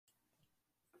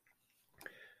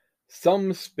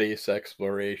Some space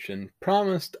exploration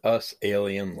promised us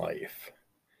alien life,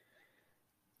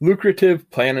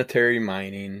 lucrative planetary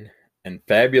mining, and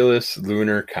fabulous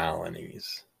lunar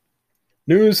colonies.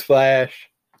 Newsflash,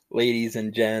 ladies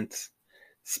and gents,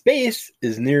 space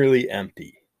is nearly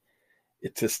empty.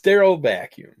 It's a sterile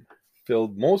vacuum,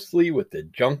 filled mostly with the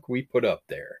junk we put up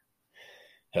there.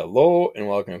 Hello and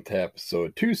welcome to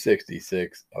episode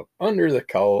 266 of Under the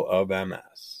Cowl of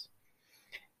MS.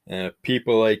 And if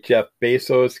people like Jeff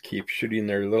Bezos keep shooting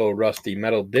their little rusty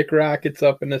metal dick rockets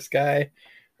up in the sky,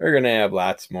 we're going to have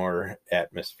lots more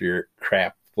atmospheric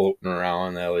crap floating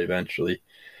around that'll eventually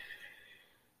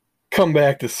come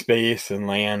back to space and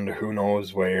land who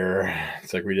knows where.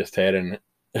 It's like we just had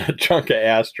a chunk of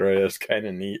asteroid. It's kind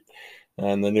of neat.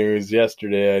 On the news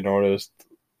yesterday, I noticed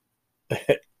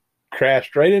it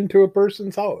crashed right into a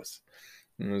person's house.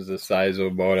 It was the size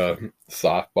of about a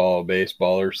softball,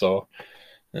 baseball or so.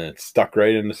 And it stuck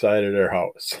right in the side of their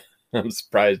house. I'm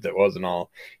surprised it wasn't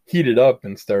all heated up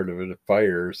and started a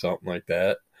fire or something like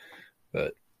that.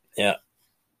 But yeah,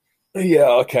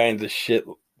 all kinds of shit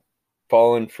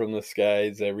falling from the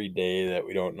skies every day that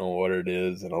we don't know what it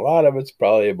is. And a lot of it's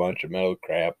probably a bunch of metal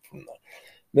crap from the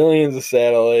millions of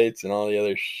satellites and all the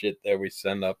other shit that we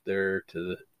send up there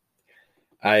to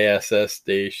the ISS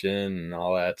station and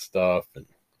all that stuff. And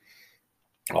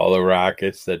all the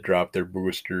rockets that drop their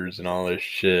boosters and all this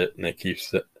shit, and they keep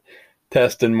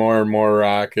testing more and more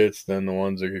rockets than the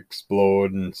ones that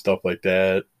explode and stuff like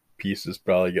that. Pieces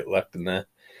probably get left in the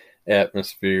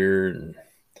atmosphere, and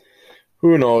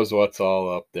who knows what's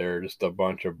all up there. Just a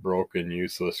bunch of broken,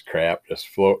 useless crap just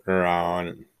floating around.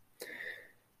 And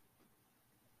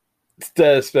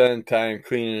instead of spending time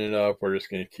cleaning it up, we're just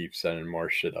going to keep sending more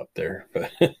shit up there.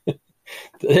 But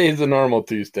today's a normal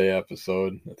Tuesday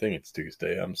episode. I think it's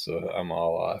Tuesday. I'm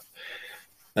all off.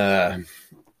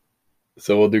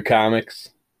 So we'll do comics,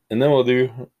 and then we'll do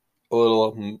a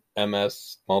little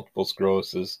MS, multiple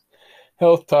sclerosis,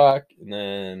 health talk, and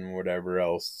then whatever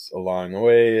else along the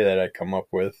way that I come up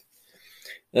with.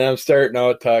 And I'm starting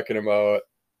out talking about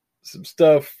some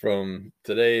stuff from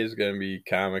today is going to be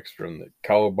comics from the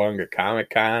Cowabunga Comic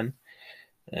Con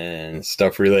and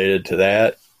stuff related to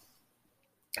that.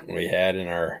 We had in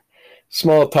our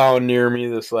small town near me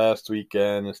this last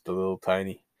weekend, just a little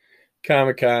tiny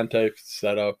Comic-Con type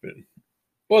setup, and it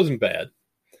wasn't bad.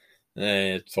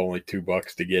 It's only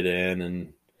 $2 to get in,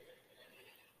 and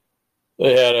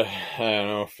they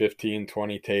had 15,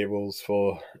 20 tables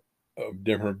full of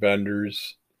different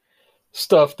vendors.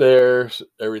 Stuff there,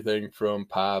 everything from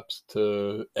pops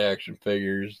to action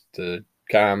figures to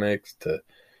comics to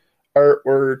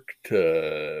artwork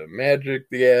to Magic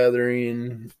the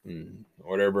Gathering and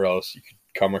whatever else you could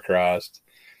come across.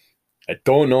 I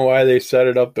don't know why they set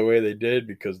it up the way they did,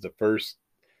 because the first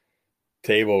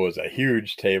table was a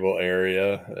huge table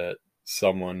area that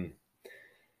someone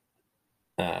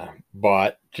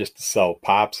bought just to sell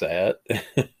pops at.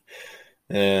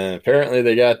 And apparently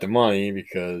they got the money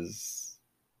because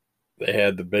they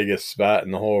had the biggest spot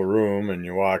in the whole room, and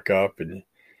you walk up and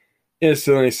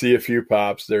instantly see a few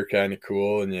pops. They're kind of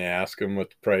cool, and you ask them what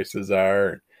the prices are.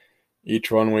 And each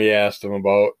one we asked them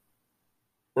about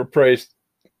were priced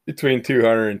between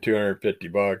 $200 and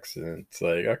 $250, and it's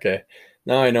like, okay,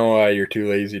 now I know why you're too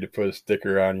lazy to put a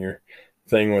sticker on your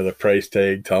thing with a price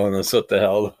tag telling us what the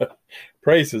hell the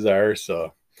prices are.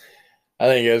 So I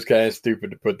think it was kind of stupid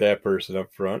to put that person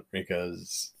up front,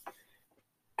 because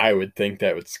I would think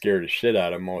that would scare the shit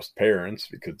out of most parents,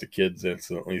 because the kids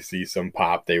instantly see some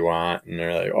pop they want and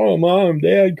they're like, oh, Mom,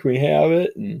 Dad, can we have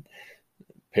it? And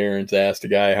parents ask the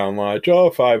guy how much.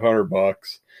 Oh,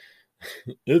 $500.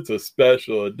 It's a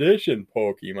special edition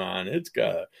Pokemon. It's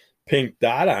got a pink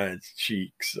dot on its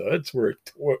cheek, so it's worth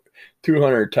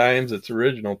 200 times its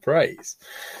original price.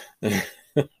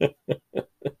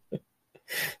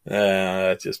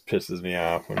 That just pisses me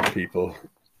off when people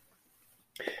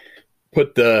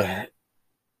put the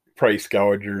price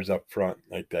gougers up front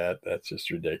like that. That's just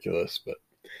ridiculous. But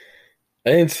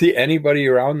I didn't see anybody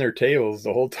around their tables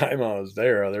the whole time I was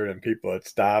there, other than people that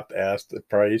stopped, asked the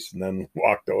price, and then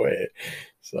walked away.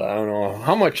 So I don't know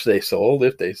how much they sold,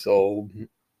 if they sold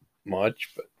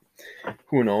much, but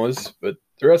who knows. But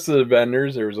the rest of the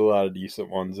vendors, there was a lot of decent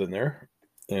ones in there.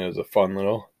 And it was a fun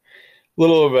little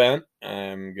event.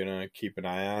 I'm gonna keep an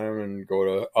eye on them and go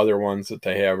to other ones that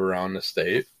they have around the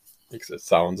state, because it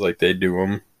sounds like they do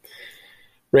them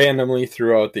randomly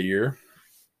throughout the year.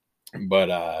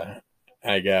 But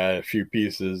I got a few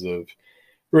pieces of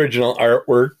original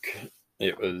artwork.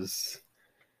 It was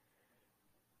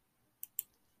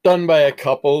done by a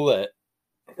couple that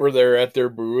were there at their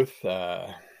booth.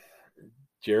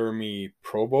 Jeremy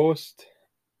Provost.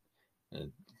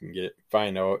 And you can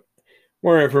find out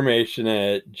more information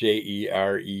at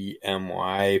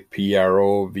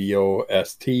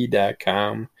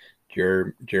JeremyProvost.com,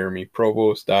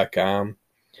 JeremyProvost.com,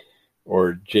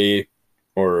 or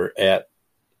at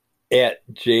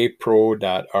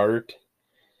jpro.art.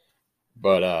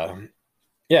 But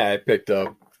yeah, I picked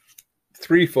up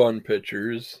 3 fun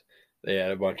pictures. They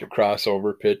had a bunch of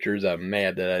crossover pictures. I'm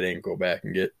mad that I didn't go back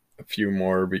and get a few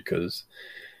more because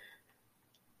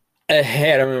I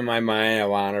had them in my mind. I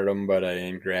wanted them, but I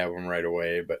didn't grab them right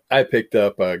away. But I picked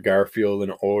up Garfield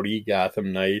and Odie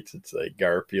Gotham Knights. It's like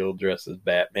Garfield dressed as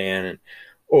Batman and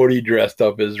Odie dressed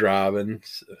up as Robin,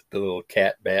 the little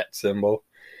cat bat symbol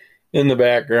in the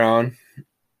background.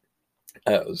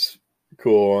 That was a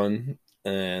cool one.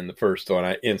 And the first one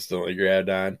I instantly grabbed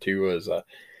onto was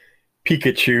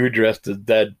Pikachu dressed as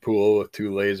Deadpool with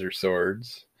 2 laser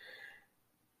swords.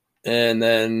 And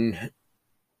then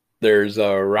there's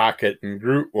a Rocket and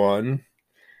Groot one,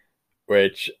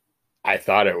 which I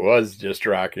thought it was just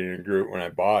Rocket and Groot when I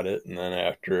bought it. And then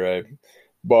after I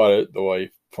bought it, the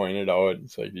wife pointed out,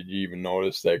 it's like, did you even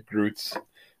notice that Groot's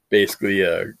basically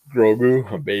a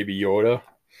Grogu, a baby Yoda?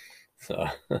 So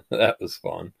that was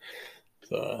fun.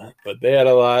 So, but they have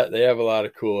a lot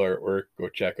of cool artwork. Go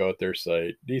check out their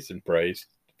site. Decent price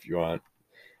if you want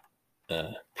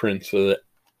prints of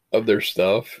their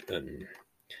stuff, and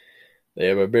they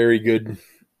have a very good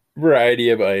variety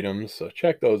of items. So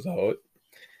check those out.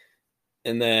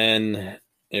 And then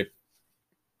if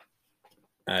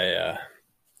I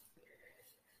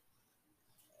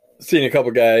seen a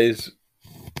couple guys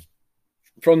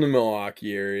from the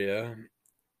Milwaukee area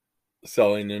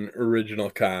selling an original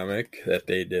comic that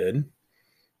they did.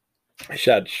 I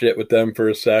shot shit with them for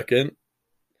a second.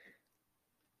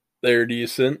 They're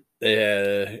decent. They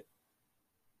had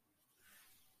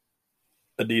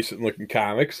a decent looking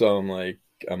comic, so I'm like,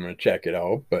 I'm going to check it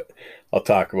out, but I'll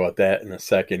talk about that in a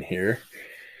second here.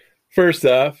 First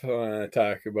off, I want to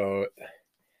talk about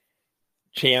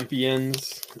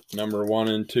Champions number 1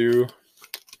 and 2.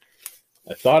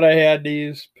 I thought I had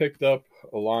these picked up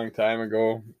a long time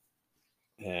ago,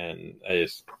 and I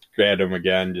just grabbed them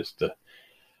again just to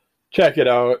check it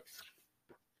out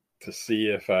to see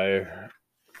if I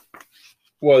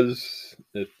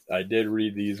did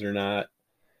read these or not,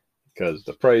 because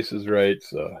the price is right.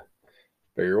 So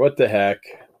figure what the heck,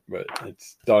 but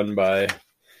it's done by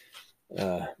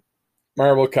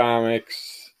Marvel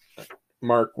Comics,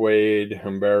 Mark Waid,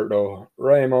 Humberto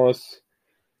Ramos,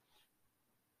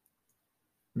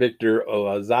 Victor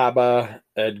Olazaba,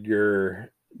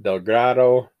 Edgar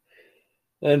Delgado,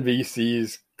 and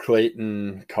VC's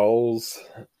Clayton Cowles.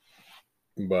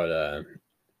 But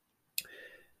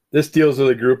this deals with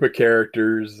a group of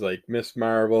characters like Miss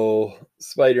Marvel,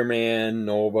 Spider-Man,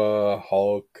 Nova,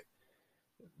 Hulk,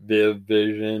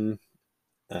 Vision,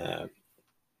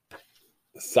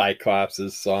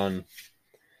 Cyclops' son.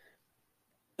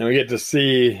 And we get to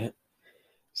see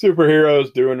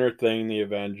superheroes doing their thing, the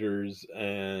Avengers,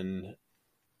 and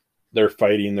they're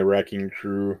fighting the Wrecking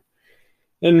Crew.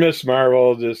 And Miss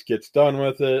Marvel just gets done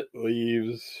with it,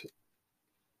 leaves,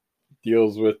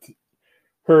 deals with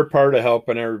her part of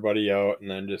helping everybody out,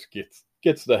 and then just gets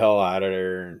the hell out of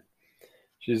there. And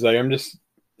she's like, I'm just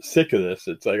sick of this.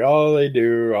 It's like all the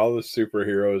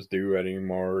superheroes do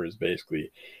anymore is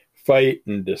basically fight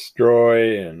and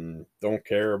destroy and don't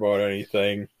care about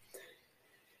anything.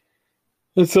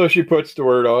 And so she puts the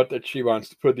word out that she wants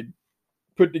to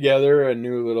put together a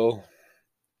new little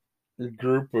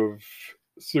group of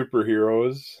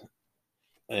superheroes,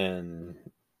 and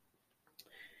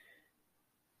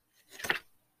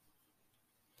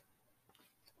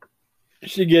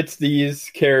she gets these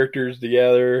characters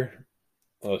together.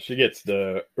 Well, she gets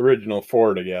the original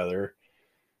 4 together.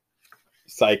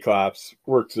 Cyclops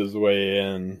works his way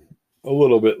in a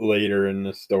little bit later in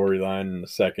the storyline in the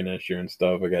second issue and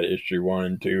stuff. I got issue 1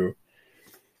 and 2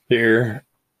 here.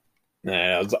 And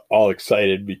I was all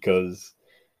excited because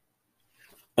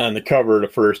on the cover of the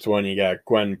first one, you got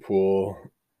Gwenpool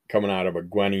coming out of a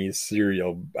Gwenny's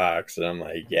cereal box. And I'm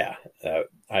like, yeah,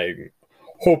 I'm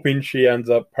hoping she ends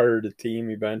up part of the team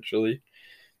eventually.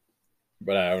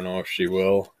 But I don't know if she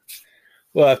will.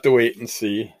 We'll have to wait and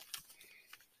see.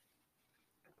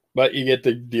 But you get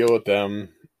to deal with them,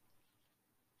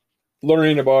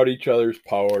 learning about each other's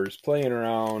powers, playing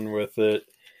around with it,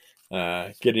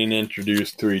 getting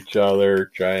introduced to each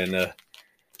other, trying to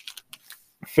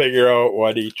figure out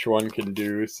what each one can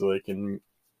do so they can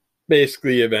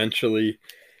basically eventually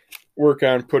work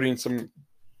on putting some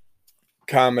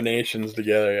combinations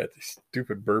together. I got these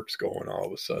stupid burps going all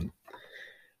of a sudden.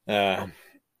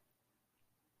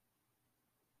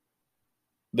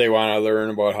 they want to learn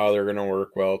about how they're going to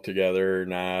work well together or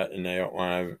not, and they don't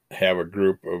want to have a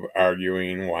group of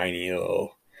arguing, whiny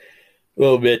little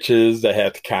bitches that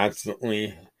have to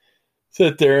constantly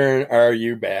sit there and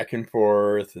argue back and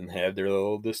forth and have their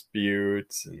little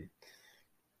disputes and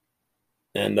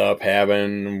end up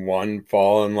having one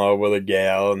fall in love with a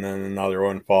gal and then another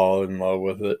one fall in love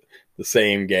with the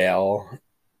same gal.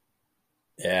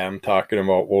 Yeah, I'm talking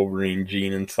about Wolverine,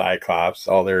 Jean, and Cyclops,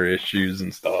 all their issues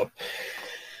and stuff.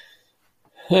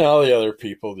 And all the other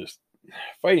people just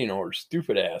fighting over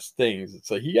stupid ass things.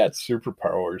 It's like, you got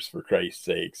superpowers, for Christ's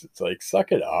sakes. It's like,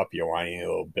 suck it up, you whiny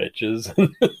little bitches.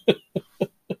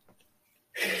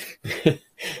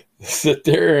 Sit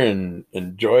there and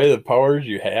enjoy the powers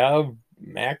you have,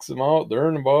 max them out,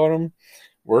 learn about them,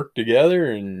 work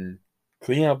together, and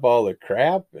clean up all the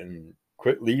crap, and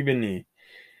quit leaving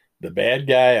the bad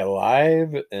guy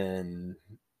alive and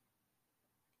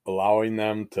allowing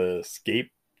them to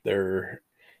escape their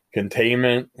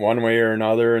containment one way or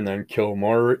another and then kill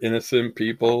more innocent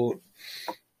people.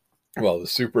 Well, the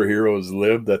superheroes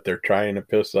live that they're trying to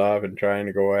piss off and trying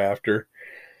to go after.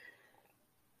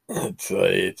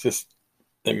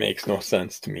 It makes no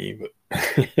sense to me, but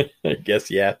I guess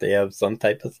you have to have some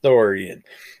type of story and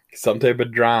some type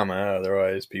of drama,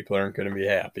 otherwise people aren't going to be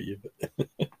happy.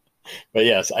 But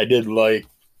yes, I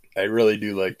really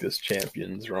do like this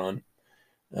Champions run.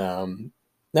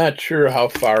 Not sure how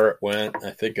far it went.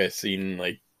 I think I seen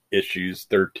like issues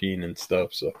 13 and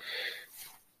stuff, so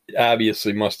it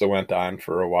obviously must have went on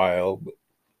for a while. But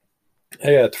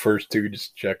I got the first two,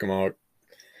 just check them out.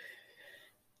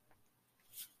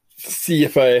 See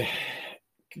if I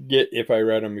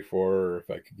read them before or if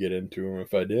I could get into them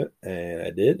if I did. And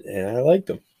I did, and I liked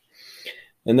them.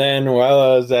 And then while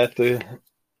I was at the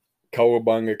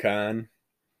Cowabunga Con,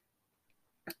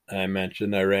 I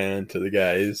mentioned I ran into the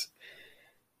guys.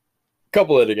 A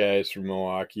couple of the guys from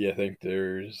Milwaukee. I think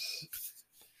there's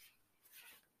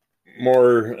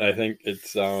more. I think it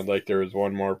sounded like there was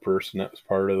one more person that was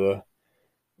part of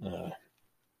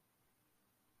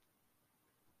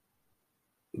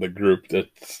the group that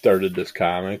started this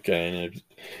comic. And if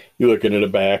you looking at the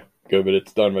back of it,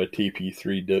 it's done by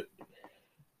TP3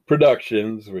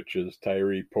 Productions, which is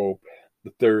Tyree Pope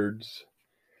III's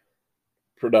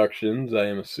Productions, I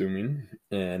am assuming,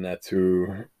 and that's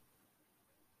who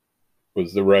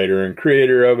was the writer and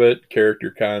creator of it.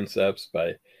 Character concepts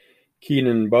by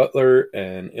Keenan Butler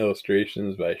and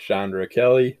illustrations by Chandra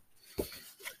Kelly.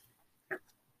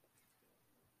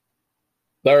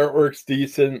 The artwork's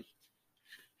decent,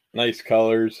 nice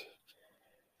colors.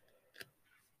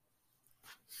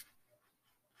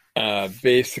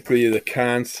 Basically, the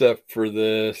concept for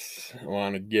this, I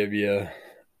want to give you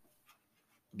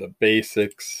the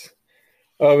basics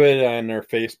of it. On their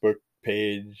Facebook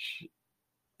page,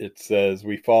 it says,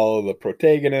 we follow the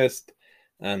protagonist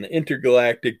on the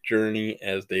intergalactic journey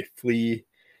as they flee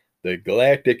the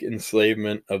galactic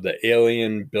enslavement of the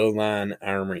alien Billan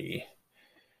army.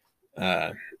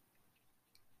 I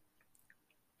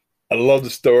love the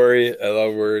story. I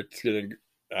love where it's gonna.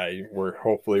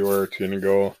 Hopefully where it's gonna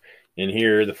go. In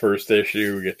here, the first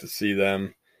issue, we get to see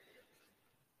them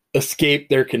escape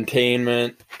their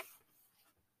containment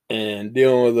and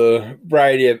dealing with a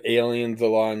variety of aliens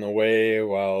along the way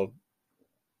while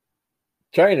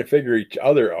trying to figure each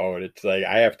other out. It's like,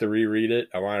 I have to reread it.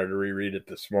 I wanted to reread it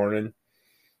this morning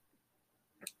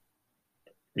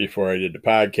before I did the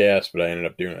podcast, but I ended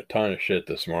up doing a ton of shit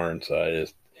this morning, so I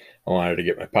wanted to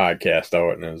get my podcast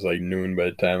out, and it was like noon by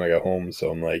the time I got home, so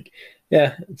I'm like,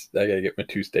 yeah, I gotta get my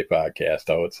Tuesday podcast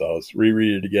out, so I'll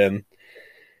reread it again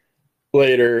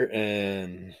later.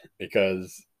 And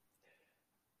because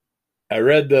I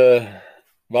read the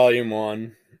volume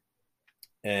 1,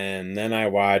 and then I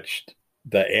watched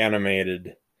the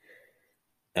animated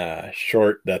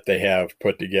short that they have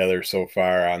put together so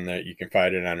far on that. You can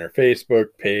find it on their Facebook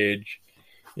page.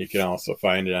 You can also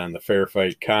find it on the Fair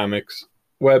Fight Comics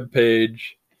webpage.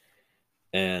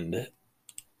 And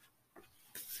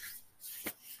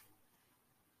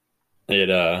it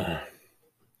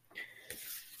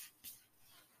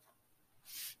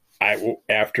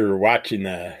after watching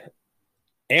the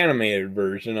animated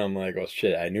version, I'm like, oh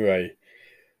shit, I knew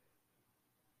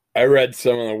I read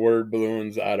some of the word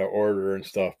balloons out of order and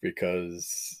stuff,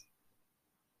 because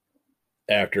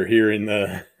after hearing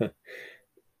the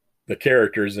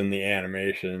characters in the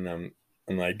animation, I'm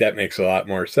like, that makes a lot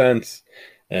more sense.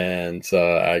 And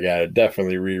so I gotta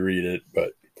definitely reread it.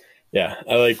 But yeah,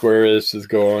 I like where this is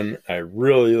going. I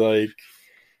really like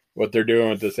what they're doing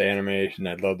with this animation.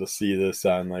 I'd love to see this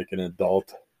on like an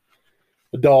adult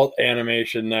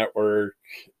animation network.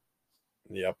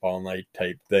 the Up All Night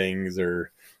type things,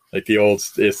 or like the old.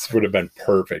 This would have been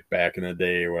perfect back in the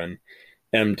day when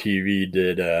MTV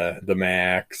did the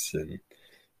Max and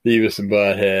Beavis and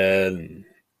Butthead and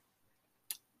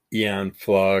Eon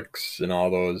Flux and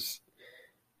all those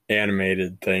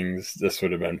animated things. This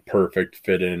would have been perfect,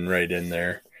 fit in right in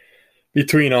there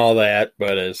between all that.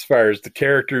 But as far as the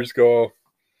characters go,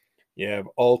 you have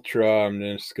Ultra. I'm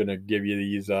just gonna give you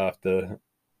these off the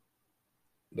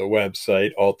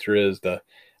website. Ultra is the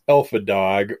alpha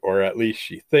dog, or at least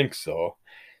she thinks so.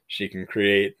 She can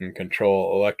create and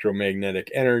control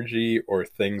electromagnetic energy or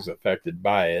things affected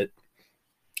by it.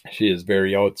 She is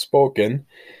very outspoken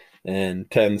and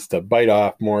tends to bite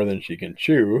off more than she can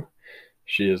chew.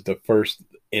 She is the first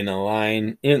in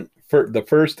line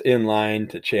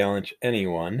to challenge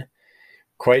anyone.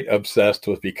 Quite obsessed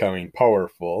with becoming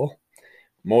powerful.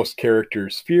 Most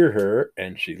characters fear her,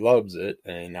 and she loves it.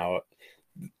 And now,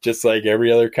 just like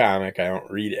every other comic, I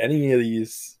don't read any of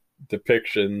these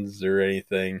depictions or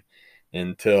anything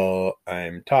until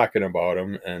I'm talking about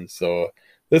them. And so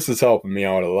this is helping me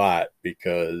out a lot,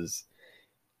 because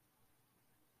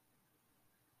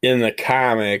in the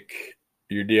comic,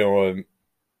 you're dealing with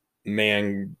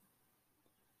man.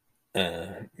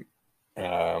 I'm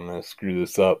going to screw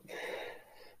this up.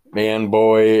 Man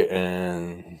boy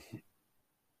and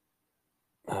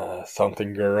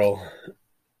something girl.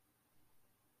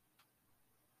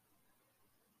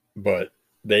 But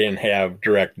they didn't have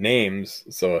direct names,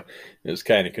 so it was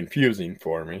kind of confusing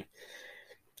for me.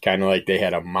 Kind of like they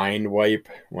had a mind wipe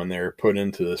when they were put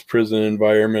into this prison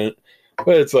environment.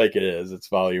 But it's like it is. It's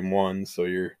volume 1, so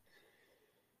you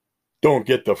don't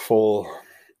get the full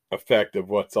effect of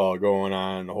what's all going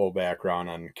on, the whole background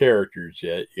on the characters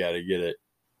yet. You got to get it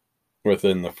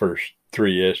within the first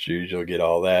 3 issues. You'll get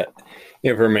all that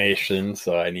information,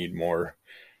 so I need more.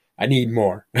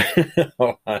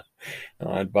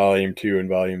 On volume 2 and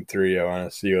volume 3, I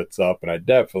want to see what's up, and I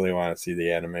definitely want to see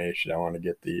the animation. I want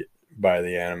to buy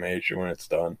the animation when it's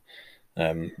done.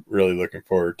 I'm really looking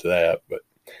forward to that. But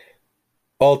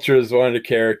Ultra is one of the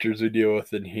characters we deal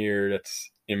with in here that's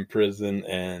in prison,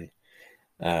 and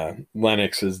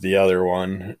Lennox is the other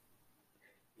one.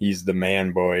 He's the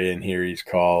man boy in here, he's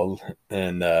called.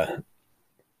 And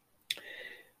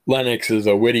Lennox is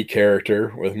a witty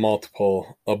character with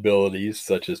multiple abilities,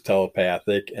 such as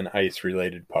telepathic and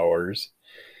ice-related powers.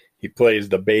 He plays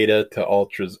the beta to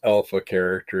Ultra's alpha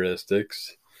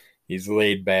characteristics. He's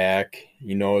laid back.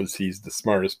 He knows he's the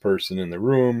smartest person in the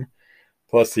room.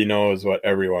 Plus, he knows what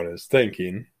everyone is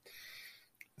thinking.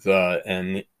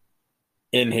 And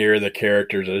in here, the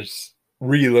characters are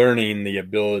relearning the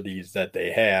abilities that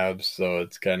they have, so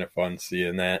it's kind of fun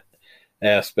seeing that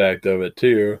aspect of it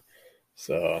too.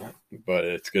 So, but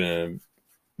it's gonna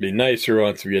be nicer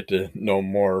once we get to know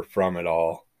more from it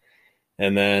all.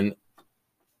 And then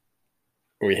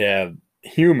we have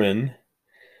Human,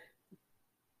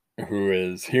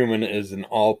 Human is an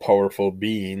all-powerful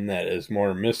being that is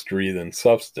more mystery than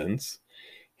substance.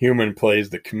 Human plays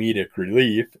the comedic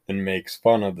relief and makes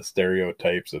fun of the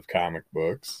stereotypes of comic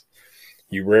books.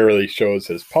 He rarely shows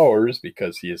his powers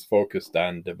because he is focused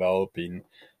on developing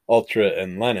Ultra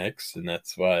and Lennox, and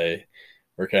that's why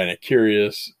we're kind of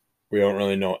curious. We don't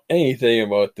really know anything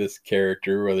about this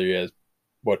character, whether he has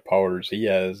what powers he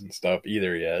has and stuff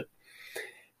either yet.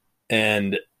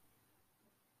 And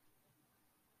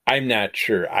I'm not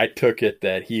sure. I took it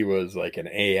that he was like an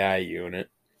AI unit,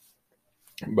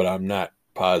 but I'm not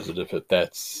positive if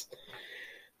that's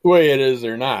the way it is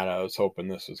or not. I was hoping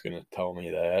this was going to tell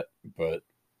me that, but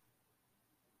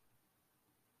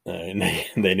they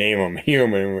name him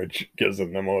Human, which gives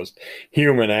him the most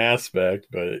human aspect,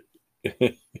 but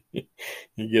he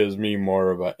gives me more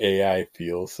of an AI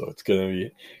feel. So it's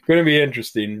going to be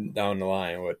interesting down the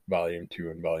line what volume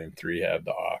 2 and volume 3 have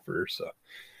to offer. So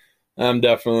I'm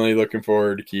definitely looking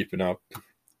forward to keeping up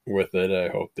with it. I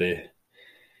hope they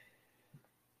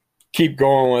keep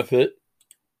going with it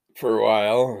for a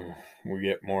while. We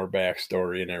get more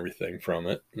backstory and everything from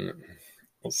it.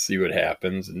 We'll see what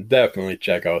happens, and definitely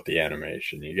check out the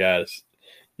animation. You got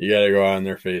to go on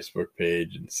their Facebook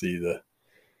page and see the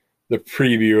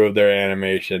preview of their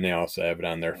animation. They also have it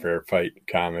on their Fair Fight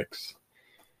Comics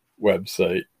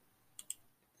website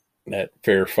at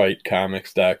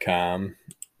fairfightcomics.com,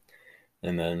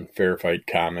 and then Fair Fight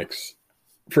Comics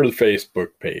for the Facebook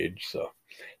page. So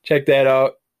check that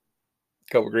out.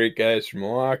 A couple great guys from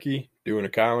Milwaukee doing a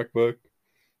comic book.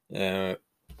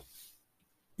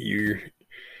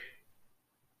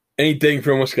 Anything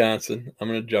from Wisconsin, I'm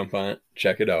going to jump on it,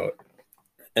 check it out.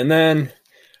 And then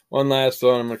one last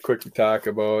one I'm going to quickly talk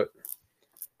about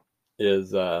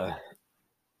is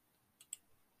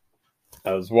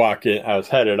I was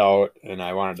headed out, and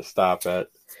I wanted to stop at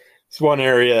this one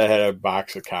area that had a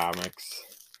box of comics.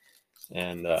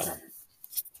 And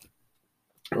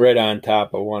right on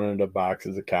top of one of the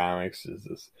boxes of comics is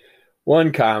this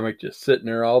one comic just sitting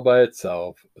there all by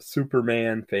itself,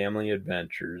 Superman Family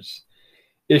Adventures,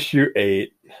 issue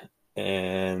 8.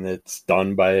 And it's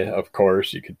done by, of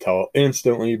course, you could tell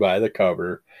instantly by the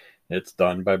cover, it's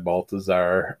done by Art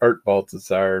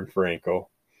Baltazar and Franco.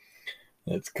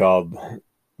 It's got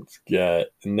a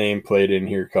nameplate in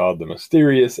here called The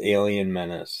Mysterious Alien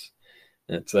Menace.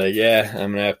 And it's like, yeah,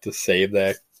 I'm going to have to save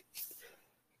that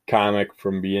comic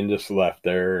from being just left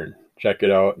there and check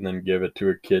it out and then give it to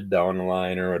a kid down the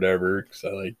line or whatever.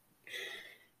 Because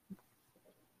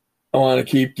I want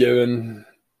to keep giving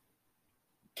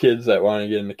kids that want to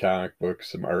get into comic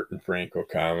books some Art and Franco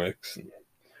comics.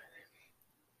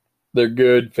 They're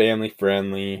good, family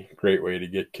friendly, great way to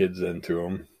get kids into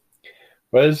them.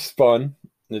 But it's fun.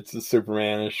 It's a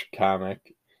Supermanish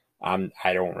comic.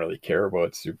 I don't really care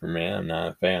about Superman. I'm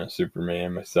not a fan of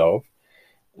Superman myself.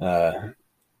 But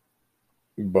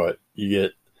you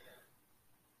get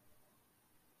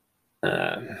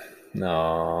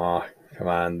no, come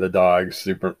on,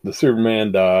 the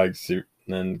Superman dogs, and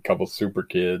then a couple super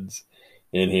kids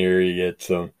in here. You get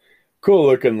some cool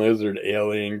looking lizard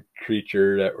alien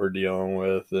creature that we're dealing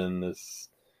with, and this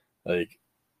like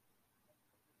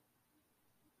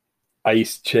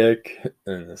ice chick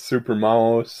and a super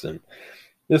mouse, and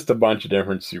just a bunch of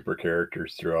different super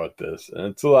characters throughout this, and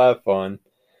it's a lot of fun.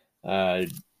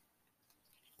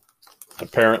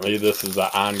 Apparently this is an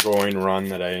ongoing run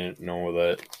that I didn't know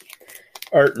that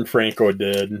Art and Franco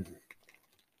did,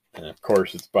 and of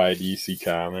course it's by DC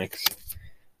Comics.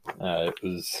 It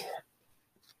was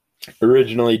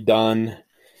originally done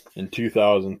in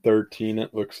 2013,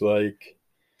 it looks like,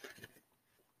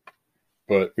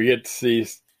 but we get to see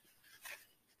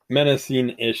menacing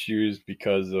issues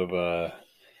because of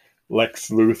Lex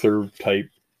Luthor type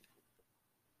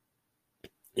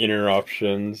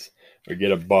interruptions. We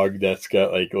get a bug that's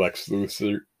got like Lex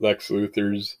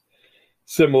Luthor's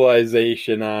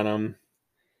symbolization on him.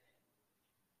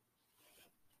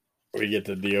 We get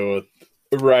to deal with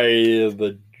a variety of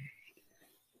the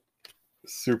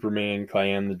Superman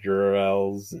clan, the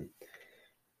Jor-Els, and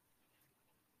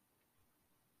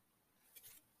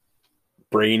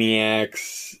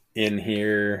Brainiac's in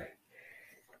here.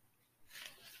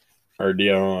 Or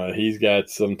he's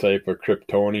got some type of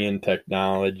Kryptonian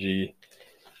technology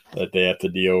that they have to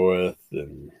deal with,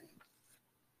 and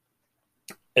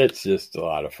it's just a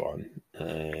lot of fun.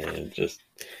 And just,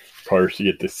 of course,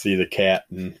 you get to see the cat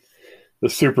and the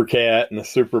super cat and the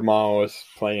super mouse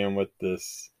playing with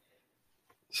this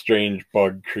strange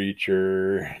bug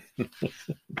creature.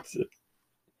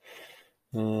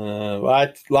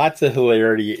 Lots of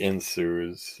hilarity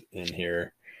ensues in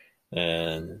here,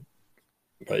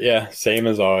 but yeah, same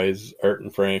as always, Art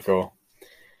and Franco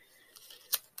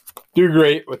do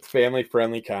great with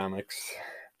family-friendly comics.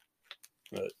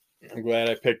 But I'm glad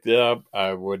I picked it up.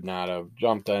 I would not have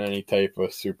jumped on any type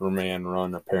of Superman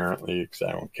run, apparently, because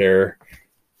I don't care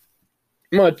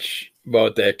much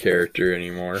about that character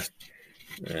anymore.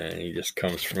 And he just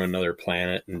comes from another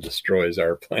planet and destroys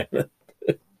our planet.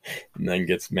 And then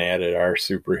gets mad at our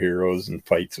superheroes and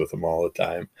fights with them all the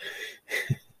time.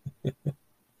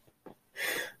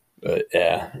 But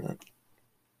yeah,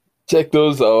 check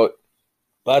those out.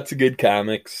 Lots of good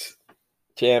comics.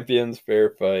 Champions, Fair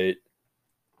Fight.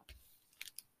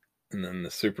 And then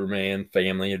the Superman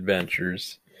Family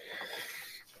Adventures.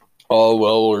 All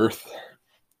well worth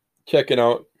checking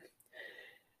out.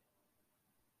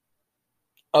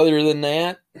 Other than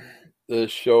that, the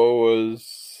show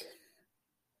was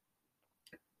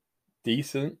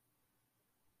decent.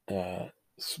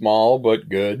 Small but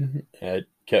good. It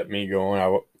kept me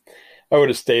going. I would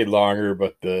have stayed longer,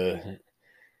 but the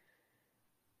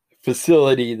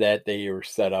facility that they were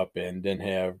set up in didn't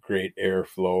have great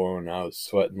airflow, and I was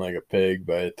sweating like a pig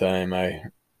by the time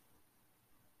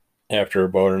after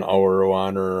about an hour of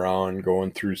wandering around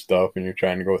going through stuff, and you're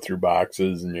trying to go through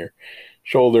boxes and you're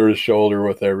shoulder to shoulder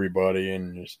with everybody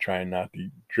and just trying not to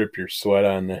drip your sweat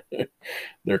on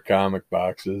their comic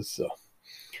boxes. So,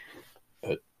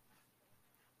 but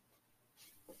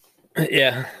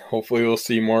yeah, hopefully we'll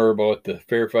see more about the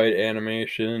Fair Fight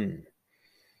animation.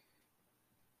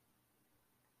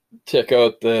 Check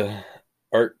out the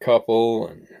art couple,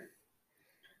 and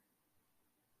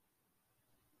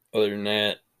other than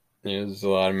that, there's a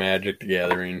lot of Magic the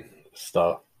Gathering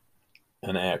stuff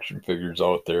and action figures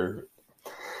out there.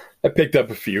 I picked up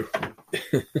a few,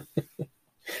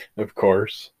 of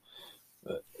course.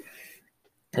 But,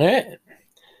 all right.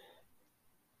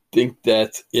 think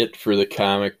that's it for the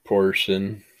comic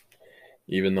portion,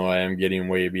 even though I am getting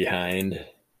way behind.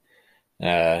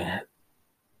 I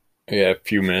got a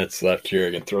few minutes left here.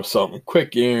 I can throw something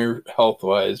quick in here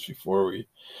health-wise before we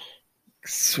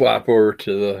swap over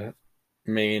to the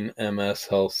main MS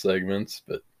health segments.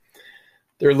 But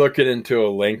they're looking into a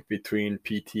link between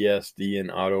PTSD and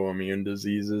autoimmune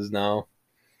diseases now.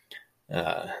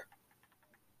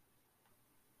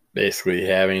 Basically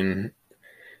having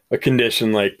a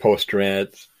condition like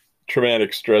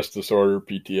post-traumatic stress disorder,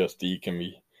 PTSD, can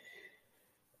be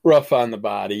rough on the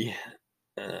body.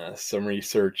 Some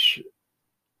research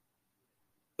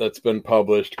that's been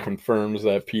published confirms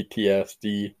that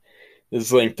PTSD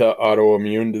is linked to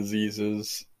autoimmune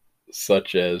diseases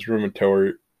such as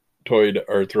rheumatoid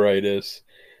arthritis,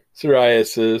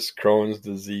 psoriasis, Crohn's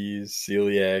disease,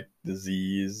 celiac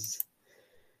disease,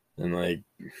 and like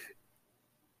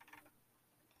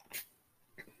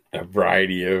a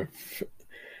variety of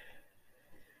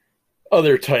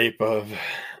other type of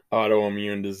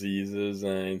autoimmune diseases.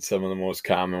 And some of the most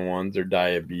common ones are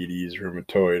diabetes,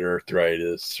 rheumatoid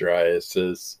arthritis,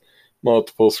 psoriasis,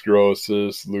 multiple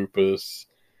sclerosis, lupus,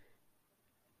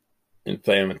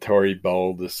 inflammatory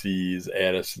bowel disease,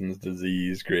 Addison's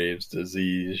disease, Graves'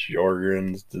 disease,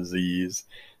 Sjogren's disease,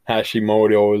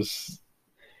 Hashimoto's,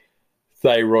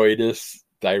 thyroiditis,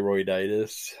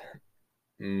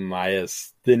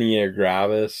 myasthenia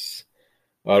gravis,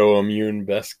 autoimmune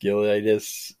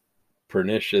vasculitis,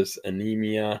 pernicious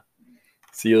anemia,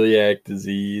 celiac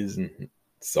disease, and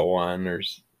so on.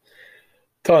 There's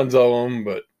tons of them,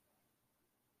 but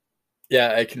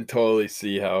yeah, I can totally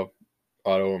see how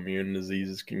autoimmune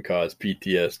diseases can cause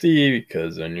PTSD,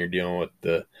 because when you're dealing with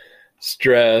the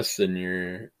stress and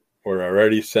we're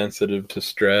already sensitive to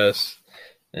stress,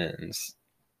 and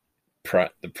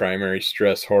the primary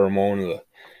stress hormone of the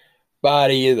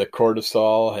body, the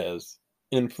cortisol, has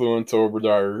influence over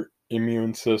our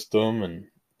immune system and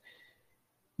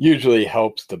usually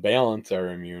helps to balance our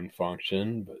immune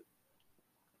function. But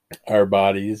our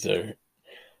bodies are,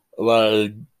 a lot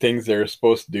of things that are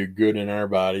supposed to do good in our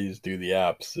bodies do the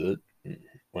opposite.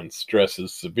 When stress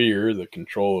is severe, the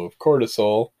control of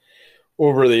cortisol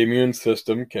over the immune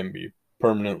system can be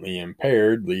permanently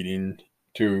impaired, leading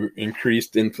to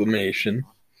increased inflammation.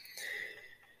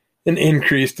 And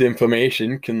increased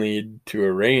inflammation can lead to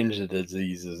a range of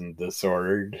diseases and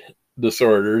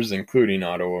disorders, including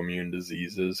autoimmune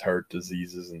diseases, heart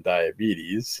diseases, and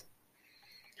diabetes.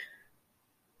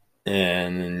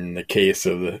 And in the case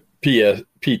of the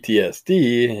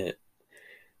PTSD,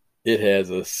 it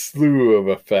has a slew of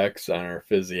effects on our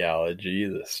physiology.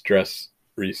 The stress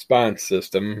response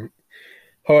system,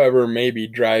 however, may be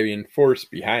driving force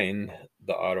behind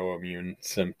the autoimmune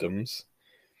symptoms.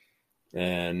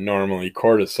 And normally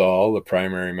cortisol, the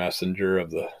primary messenger of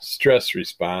the stress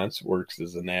response, works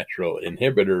as a natural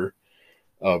inhibitor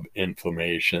of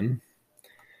inflammation.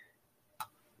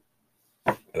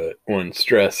 But when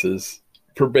stress is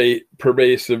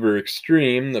pervasive or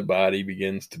extreme, the body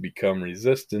begins to become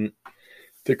resistant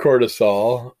to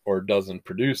cortisol or doesn't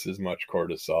produce as much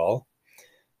cortisol.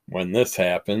 When this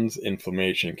happens,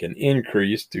 inflammation can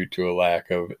increase due to a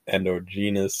lack of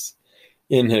endogenous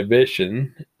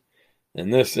inhibition,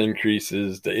 and this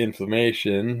increases the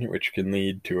inflammation, which can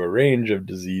lead to a range of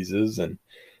diseases and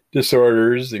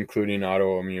disorders, including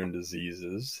autoimmune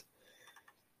diseases.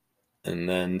 And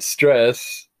then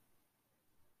stress,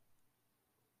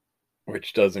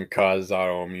 which doesn't cause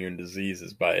autoimmune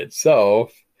diseases by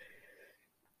itself,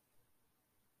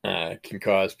 can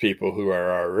cause people who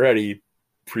are already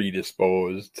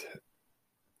predisposed,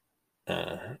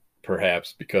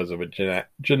 perhaps because of a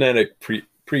genetic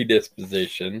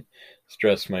predisposition.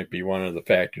 Stress might be one of the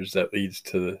factors that leads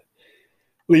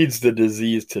the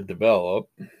disease to develop.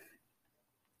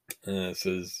 This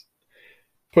is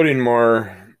putting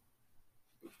more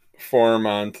form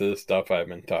onto the stuff I've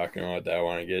been talking about that I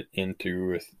want to get into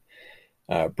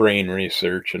with brain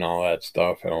research and all that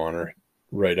stuff. I want to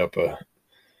write up a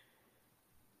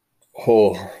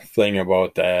whole thing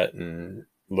about that and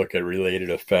look at related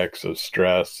effects of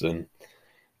stress and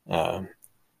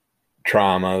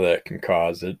trauma that can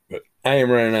cause it. But I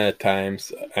am running out of time,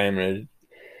 so I'm going to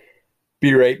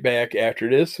be right back after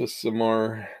this with some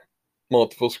more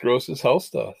multiple sclerosis health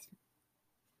stuff.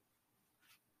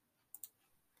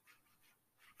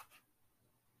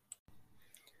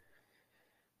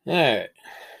 All right,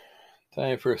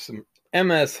 time for some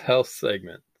MS health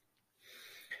segment.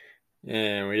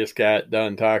 And we just got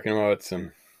done talking about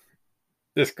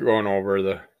just going over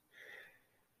the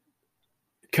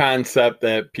concept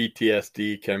that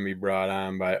PTSD can be brought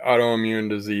on by autoimmune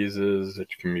diseases,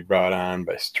 which can be brought on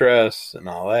by stress and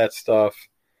all that stuff.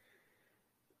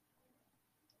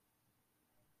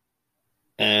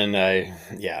 And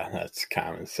that's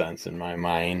common sense in my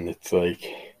mind. It's like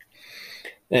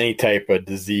any type of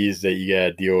disease that you got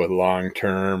to deal with long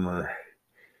term or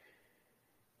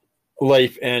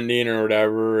life ending or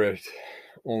whatever, it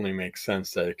only makes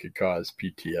sense that it could cause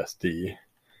PTSD.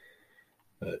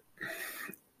 But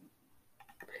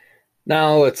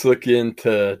now let's look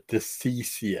into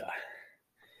dysesthesia.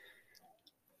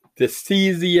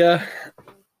 Dysesthesia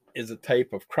is a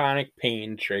type of chronic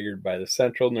pain triggered by the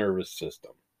central nervous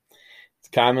system. It's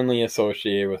commonly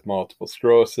associated with multiple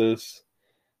sclerosis,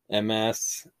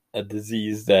 MS, a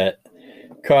disease that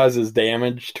causes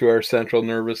damage to our central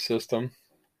nervous system.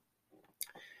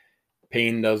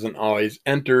 Pain doesn't always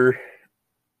enter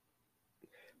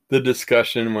the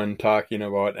discussion when talking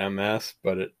about MS,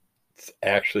 but it's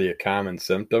actually a common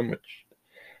symptom, which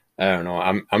I don't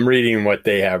know. I'm reading what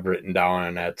they have written down,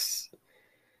 and that's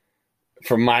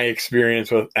from my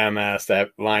experience with MS.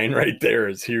 That line right there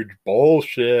is huge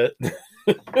bullshit.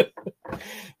 I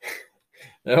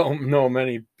don't know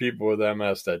many people with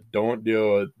MS that don't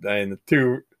deal with. And the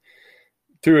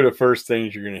two of the first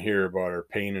things you're going to hear about are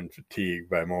pain and fatigue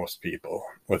by most people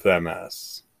with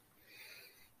MS.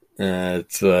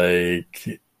 It's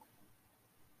like,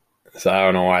 so I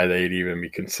don't know why they'd even be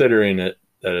considering it,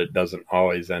 that it doesn't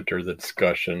always enter the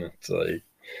discussion. It's like,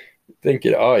 I think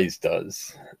it always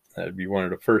does. That'd be one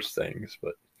of the first things.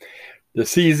 But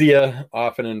dysesthesia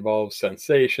often involves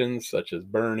sensations such as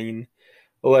burning,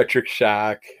 electric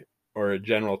shock, or a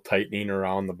general tightening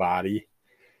around the body.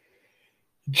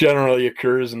 Generally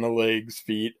occurs in the legs,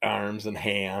 feet, arms, and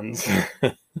hands.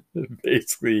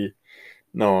 Basically,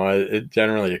 no, it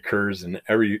generally occurs in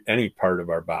any part of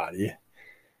our body.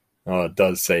 Well, it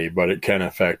does say, but it can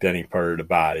affect any part of the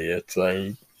body. It's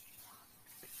like,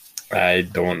 I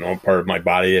don't know part of my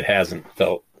body it hasn't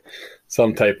felt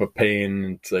some type of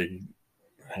pain. It's like,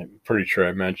 I'm pretty sure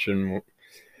I mentioned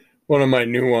one of my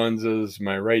new ones is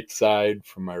my right side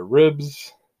from my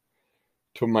ribs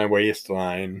to my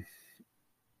waistline.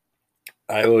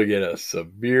 I will get a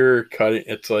severe cutting.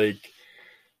 It's like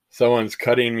someone's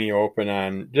cutting me open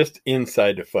on just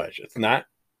inside the flesh. It's not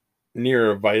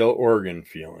near a vital organ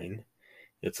feeling.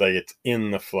 It's like it's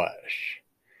in the flesh,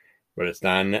 but it's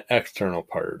not an external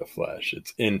part of the flesh.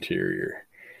 It's interior.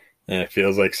 And it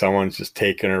feels like someone's just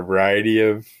taking a variety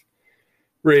of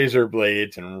razor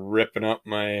blades and ripping up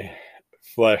my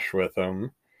flesh with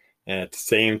them. And at the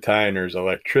same time, there's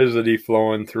electricity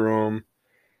flowing through them.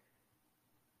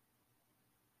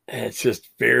 And it's just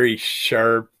very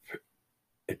sharp,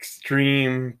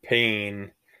 extreme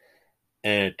pain.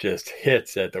 And it just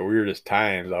hits at the weirdest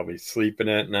times. I'll be sleeping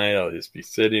at night. I'll just be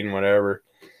sitting, whatever.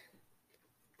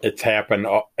 It's happened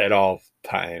at all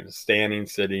times. Standing,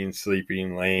 sitting,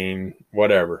 sleeping, laying,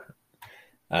 whatever.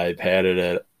 I've had it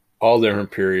at all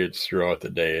different periods throughout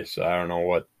the day. So I don't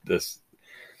know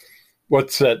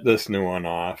what set this new one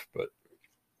off, but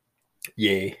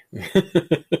yay.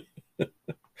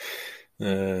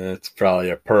 It's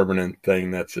probably a permanent thing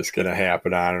that's just going to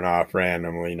happen on and off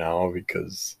randomly now,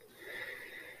 because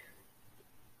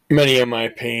many of my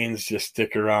pains just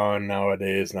stick around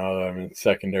nowadays now that I'm in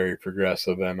secondary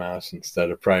progressive MS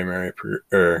instead of primary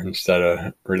instead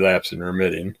of relapsing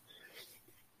remitting.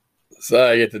 So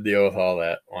I get to deal with all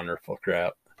that wonderful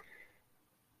crap.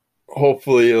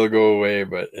 Hopefully it'll go away,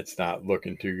 but it's not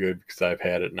looking too good because I've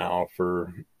had it now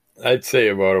for, I'd say,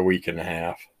 about a week and a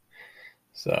half.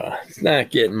 So it's not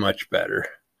getting much better.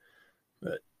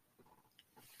 But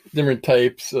different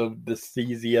types of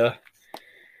dysesthesia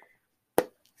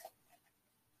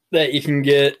that you can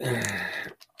get.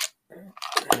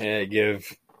 I give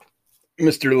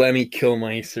Mr. Lemmy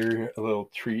Kilmister a little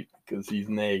treat because he's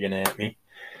nagging at me.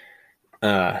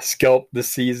 Scalp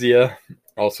dysesthesia,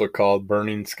 also called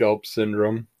burning scalp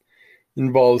syndrome,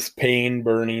 involves pain,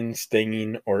 burning,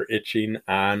 stinging, or itching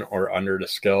on or under the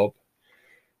scalp.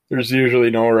 There's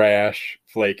usually no rash,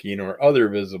 flaking, or other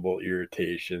visible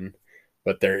irritation,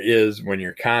 but there is when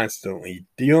you're constantly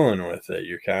dealing with it.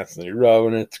 You're constantly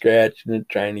rubbing it, scratching it,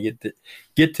 trying to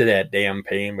get to that damn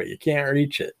pain, but you can't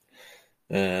reach it.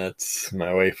 It's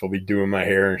my wife will be doing my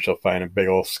hair and she'll find a big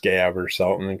old scab or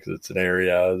something because it's an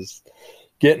area I was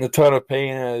getting a ton of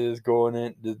pain. I was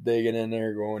just digging in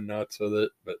there, going nuts with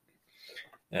it. But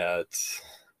yeah,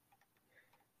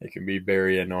 it can be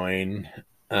very annoying.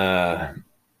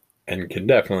 And can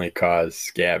definitely cause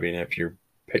scabbing if you're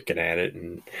picking at it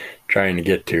and trying to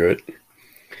get to it.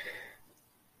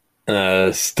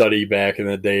 A study back in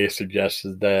the day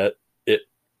suggested that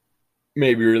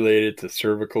may be related to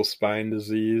cervical spine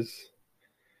disease.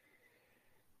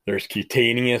 There's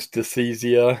cutaneous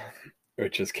dysesthesia,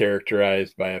 which is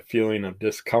characterized by a feeling of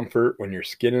discomfort when your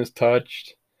skin is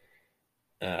touched.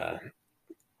 A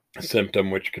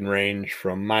symptom which can range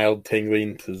from mild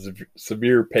tingling to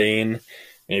severe pain,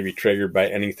 may be triggered by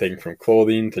anything from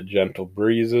clothing to gentle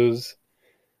breezes.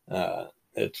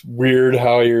 It's weird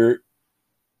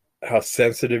how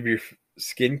sensitive your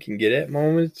skin can get at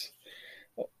moments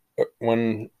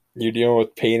when you're dealing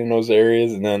with pain in those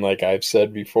areas. And then, like I've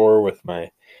said before,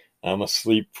 I'm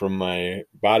asleep from my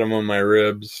bottom of my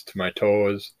ribs to my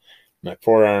toes, my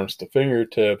forearms to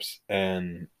fingertips,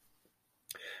 and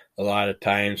a lot of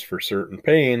times for certain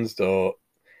pains, they'll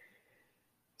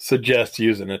suggest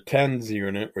using a TENS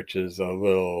unit, which is a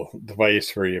little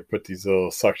device where you put these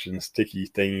little suction sticky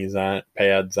thingies on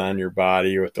pads on your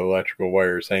body with the electrical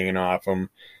wires hanging off them,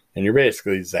 and you're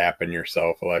basically zapping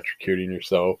yourself, electrocuting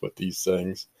yourself with these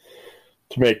things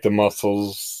to make the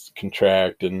muscles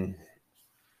contract and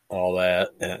all that,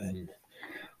 and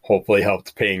hopefully help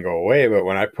the pain go away. But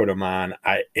when I put them on,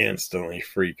 I instantly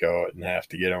freak out and have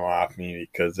to get them off me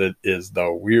because it is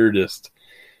the weirdest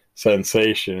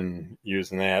sensation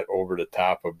using that over the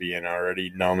top of being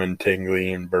already numb and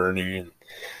tingly and burning.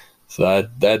 So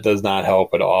that does not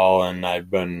help at all. And I've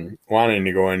been wanting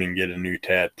to go in and get a new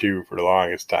tattoo for the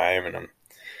longest time, and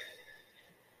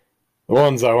the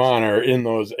ones I want are in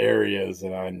those areas,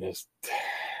 and I'm just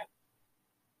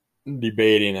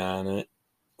debating on it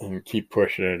and keep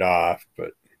pushing it off.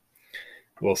 But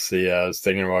we'll see. I was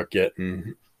thinking about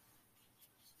getting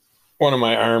one of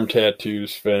my arm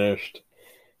tattoos finished,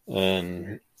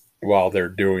 and while they're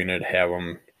doing it, have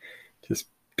them just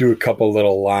do a couple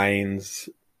little lines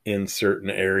in certain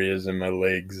areas in my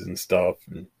legs and stuff,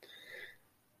 and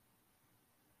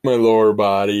my lower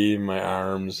body, my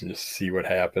arms, and just see what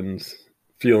happens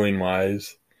feeling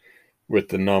wise with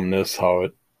the numbness,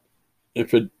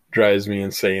 if it drives me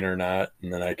insane or not,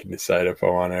 and then I can decide if I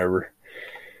want to ever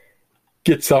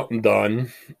get something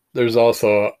done. There's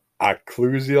also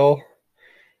occlusal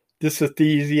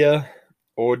dysesthesia,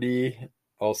 OD,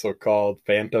 also called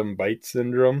phantom bite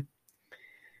syndrome,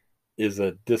 is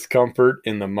a discomfort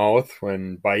in the mouth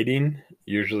when biting,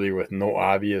 usually with no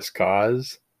obvious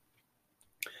cause.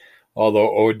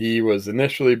 Although OD was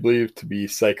initially believed to be a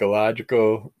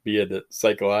psychological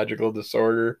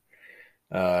disorder,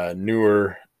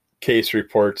 newer case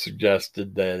reports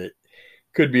suggested that it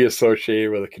could be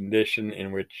associated with a condition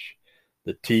in which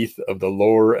the teeth of the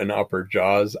lower and upper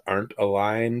jaws aren't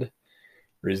aligned,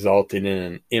 resulting in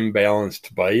an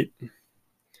imbalanced bite.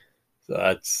 So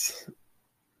that's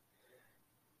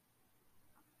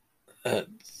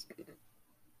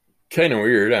kind of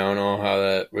weird. I don't know how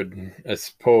that would, I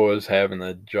suppose, having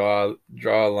the jawbone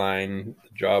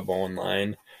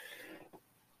line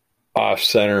off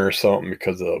center or something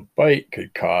because of a bite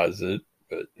could cause it.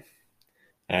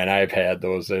 And I've had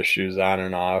those issues on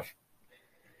and off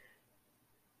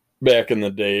back in the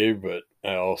day, but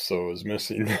I also was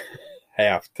missing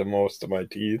half to most of my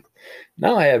teeth.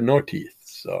 Now I have no teeth,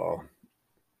 so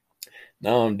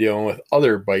now I'm dealing with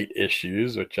other bite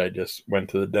issues, which I just went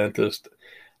to the dentist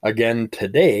again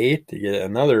today to get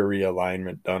another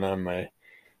realignment done on my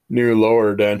new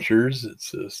lower dentures.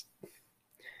 It's just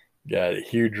got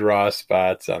huge raw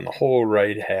spots on the whole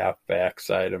right half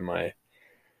backside of my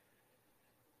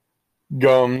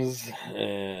gums,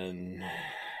 and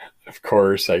of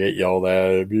course I get yelled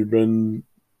at, have you been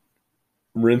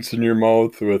rinsing your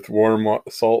mouth with warm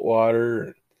salt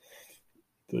water?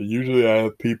 So usually I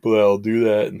have people that'll do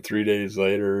that, and 3 days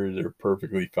later they're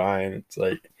perfectly fine. It's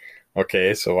like,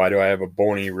 okay, so why do I have a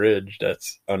bony ridge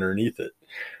that's underneath it?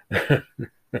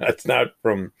 That's not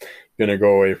from gonna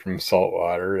go away from salt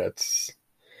water. That's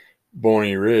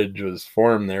bony ridge was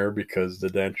formed there because the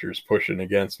denture's pushing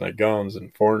against my gums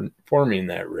and forming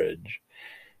that ridge.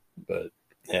 But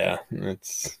yeah, we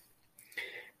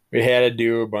had to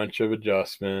do a bunch of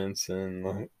adjustments,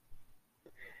 and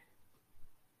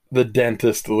the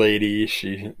dentist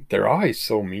lady, they're always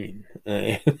so mean.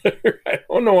 I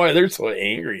don't know why they're so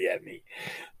angry at me.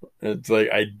 It's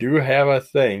like, I do have a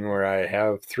thing where I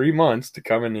have 3 months to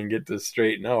come in and get this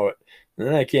straightened out, and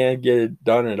then I can't get it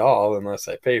done at all unless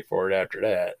I pay for it after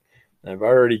that. I've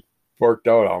already forked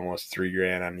out almost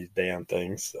 $3,000 on these damn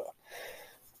things.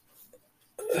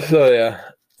 So yeah,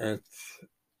 it's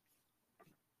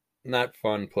not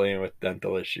fun playing with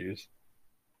dental issues.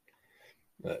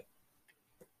 But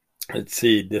let's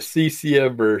see,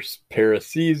 dysesthesia versus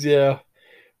paresthesia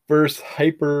versus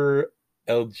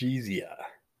hyperalgesia.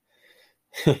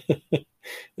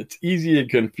 It's easy to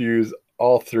confuse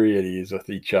all three of these with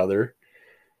each other.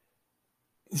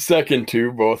 Second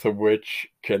two, both of which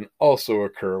can also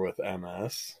occur with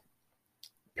MS.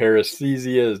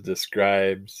 Paresthesia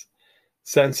describes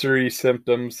sensory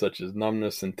symptoms such as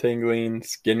numbness and tingling,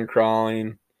 skin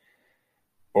crawling,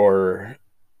 or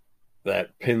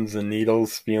that pins and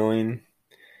needles feeling.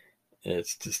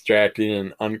 It's distracting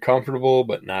and uncomfortable,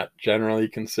 but not generally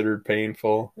considered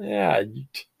painful. Yeah,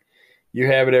 you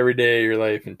have it every day of your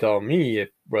life and tell me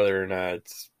whether or not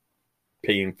it's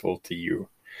painful to you.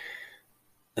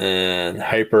 And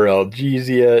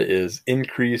hyperalgesia is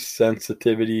increased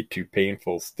sensitivity to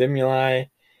painful stimuli,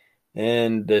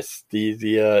 and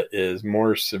dysesthesia is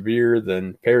more severe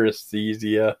than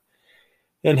paresthesia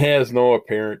and has no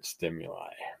apparent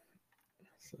stimuli.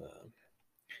 So,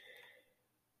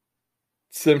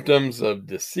 symptoms of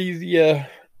dysesthesia: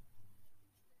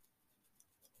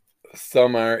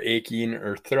 some are aching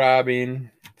or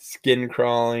throbbing, skin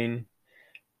crawling,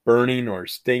 burning or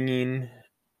stinging,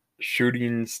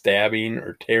 shooting, stabbing,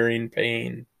 or tearing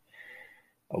pain,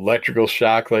 electrical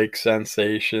shock-like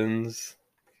sensations,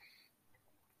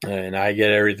 and I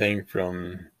get everything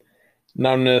from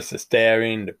numbness to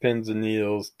stabbing to pins and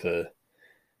needles to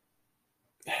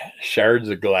shards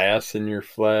of glass in your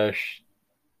flesh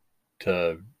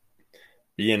to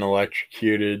being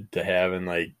electrocuted to having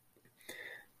like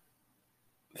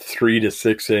 3 to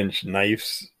 6 inch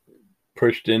knives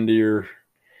pushed into your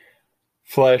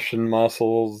flesh and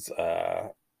muscles.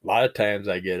 A lot of times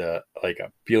I get a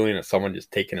feeling of someone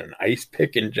just taking an ice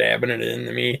pick and jabbing it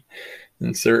into me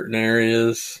in certain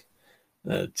areas.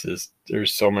 It's just,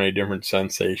 there's so many different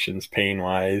sensations pain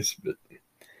wise,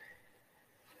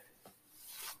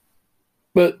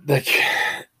 but like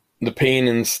the pain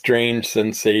and strange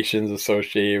sensations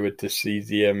associated with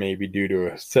dysesthesia may be due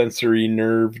to a sensory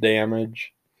nerve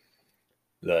damage.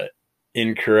 The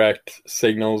incorrect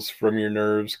signals from your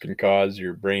nerves can cause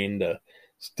your brain to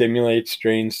stimulate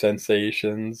strange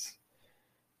sensations.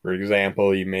 For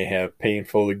example, you may have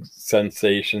painful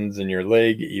sensations in your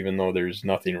leg, even though there's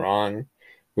nothing wrong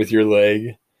with your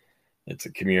leg. It's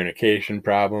a communication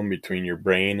problem between your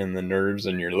brain and the nerves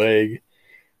in your leg,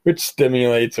 which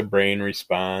stimulates a brain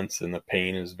response, and the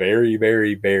pain is very,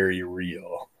 very, very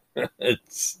real.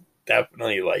 It's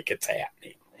definitely like it's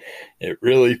happening. It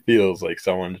really feels like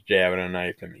someone's jabbing a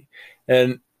knife in me.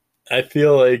 And I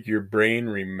feel like your brain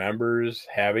remembers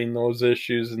having those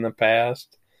issues in the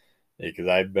past because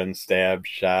I've been stabbed,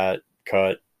 shot,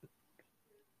 cut,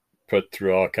 put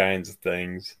through all kinds of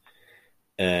things.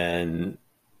 And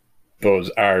those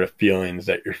are the feelings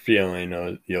that you're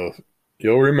feeling.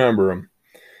 You'll remember them,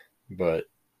 but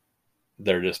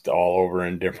they're just all over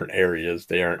in different areas.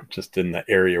 They aren't just in the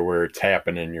area where it's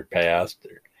happened in your past.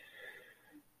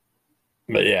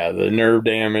 But yeah, the nerve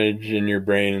damage in your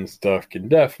brain and stuff can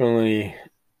definitely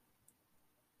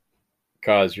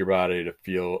cause your body to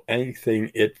feel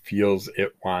anything it feels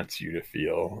it wants you to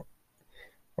feel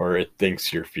or it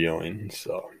thinks you're feeling.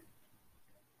 So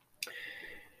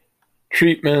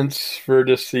treatments for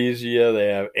dysesthesia, they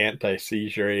have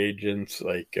anti-seizure agents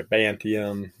like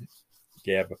gabapentin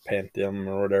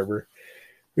or whatever,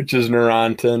 which is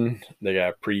Neurontin. They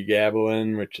got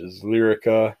pregabalin, which is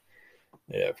Lyrica.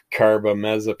 They have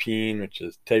carbamazepine, which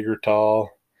is Tegretol,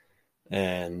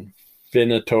 and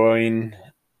phenytoin,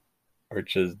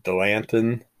 which is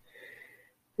Dilantin,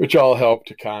 which all help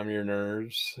to calm your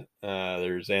nerves.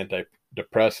 There's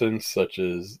antidepressants such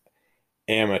as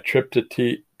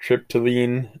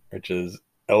amitriptyline, which is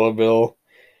Elavil,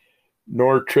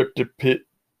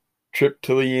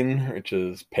 nortriptyline, which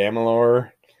is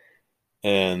Pamelor,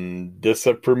 and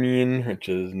disopramine, which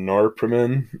is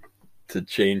Norepinephrine, to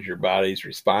change your body's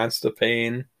response to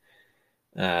pain.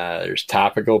 There's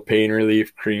topical pain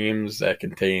relief creams that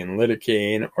contain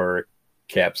lidocaine or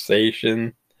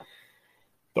capsaicin.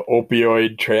 The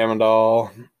opioid tramadol,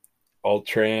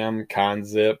 Ultram,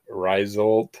 Conzip,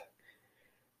 Ryzolt,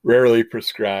 rarely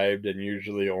prescribed and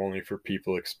usually only for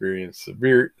people experiencing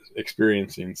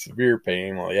severe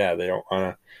pain. Well, yeah, they don't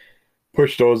want to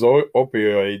push those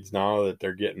opioids now that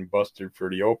they're getting busted for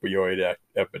the opioid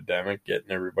epidemic,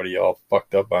 getting everybody all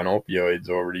fucked up on opioids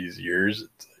over these years.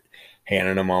 It's like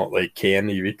handing them out like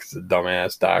candy because the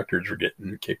dumbass doctors were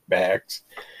getting kickbacks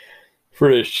for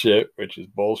this shit, which is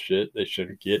bullshit. They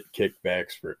shouldn't get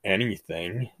kickbacks for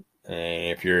anything.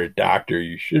 And if you're a doctor,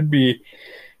 you should be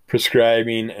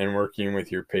prescribing and working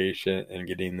with your patient and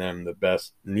getting them the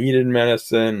best needed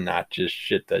medicine, not just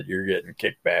shit that you're getting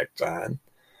kickbacks on.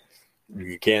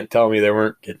 You can't tell me they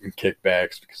weren't getting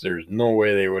kickbacks because there's no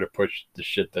way they would have pushed the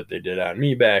shit that they did on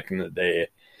me back in the day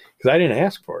because I didn't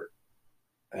ask for it.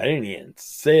 I didn't even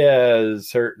say I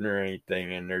was hurting or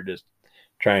anything, and they're just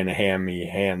trying to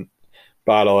hand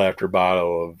bottle after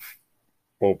bottle of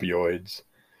opioids.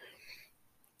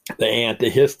 The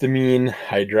antihistamine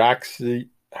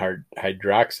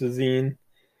hydroxyzine,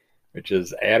 which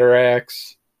is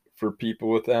Atarax for people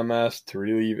with MS to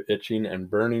relieve itching and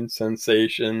burning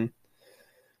sensation.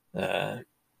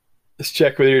 Just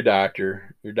check with your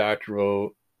doctor. Your doctor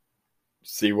will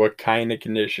see what kind of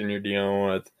condition you're dealing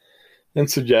with and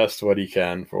suggest what he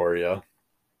can for you.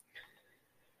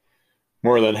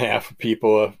 More than half of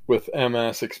people with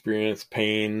MS experience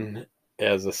pain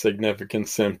as a significant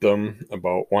symptom.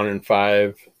 About 1 in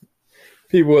 5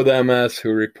 people with MS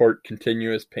who report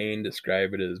continuous pain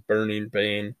describe it as burning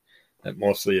pain that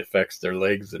mostly affects their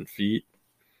legs and feet.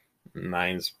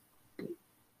 Mine's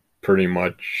pretty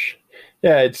much,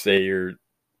 I'd say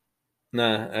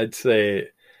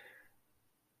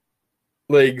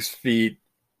legs, feet,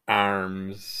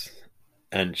 arms,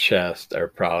 and chest are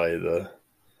probably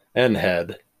and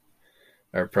head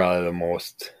are probably the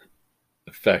most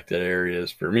affected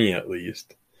areas for me, at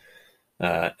least.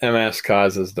 MS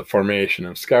causes the formation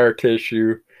of scar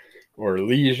tissue or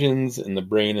lesions in the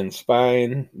brain and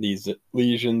spine. These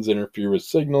lesions interfere with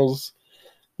signals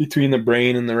between the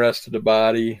brain and the rest of the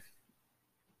body.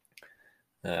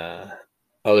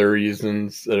 Other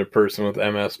reasons that a person with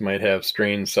MS might have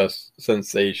strange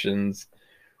sensations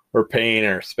or pain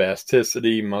are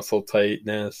spasticity, muscle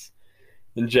tightness,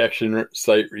 injection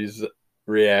site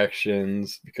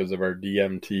reactions because of our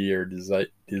DMT or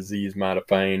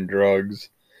disease-modifying drugs,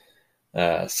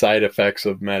 side effects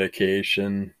of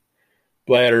medication,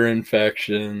 bladder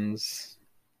infections,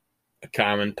 a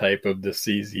common type of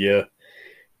dysesthesia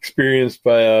experienced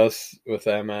by us with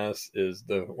MS is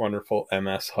the wonderful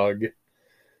MS hug,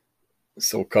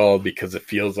 so called because it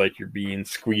feels like you're being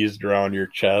squeezed around your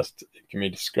chest. It can be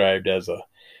described as a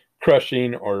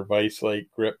crushing or vice-like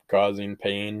grip causing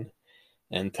pain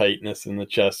and tightness in the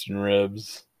chest and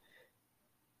ribs.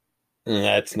 And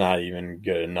that's not even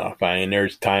good enough. I mean,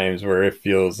 there's times where it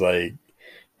feels like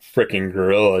freaking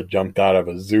gorilla jumped out of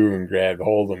a zoo and grabbed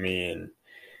hold of me and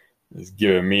is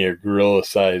giving me a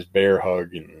gorilla-sized bear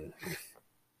hug and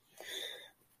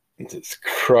it's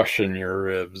crushing your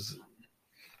ribs.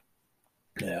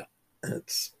 Yeah,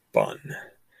 it's fun.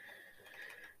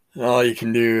 All you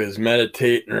can do is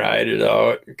meditate and ride it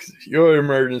out. Because if you go to the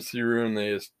emergency room,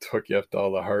 they just hook you up to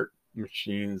all the heart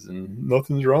machines and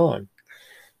nothing's wrong.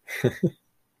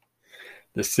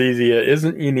 Dysesthesia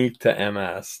isn't unique to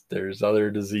MS. There's other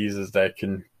diseases that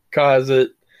can cause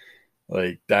it,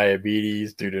 like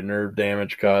diabetes due to nerve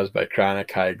damage caused by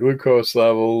chronic high glucose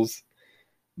levels,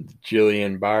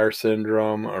 Guillain-Barré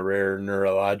syndrome, a rare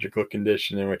neurological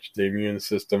condition in which the immune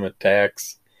system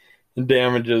attacks and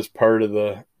damages part of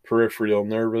the peripheral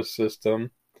nervous system,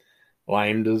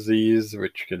 Lyme disease,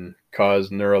 which can cause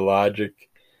neurologic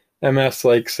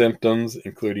MS-like symptoms,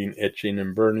 including itching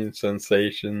and burning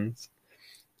sensations,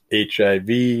 HIV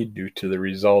due to the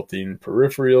resulting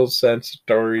peripheral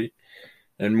sensory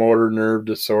and motor nerve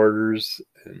disorders,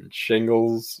 and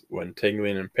shingles when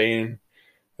tingling and pain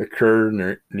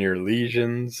occur near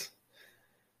lesions.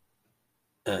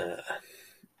 Some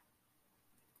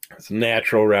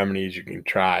natural remedies you can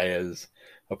try is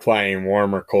applying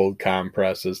warm or cold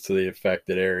compresses to the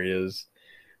affected areas,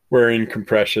 wearing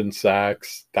compression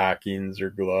socks, stockings, or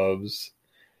gloves,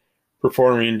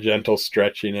 performing gentle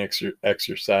stretching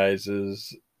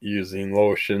exercises, using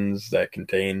lotions that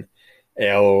contain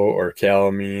aloe or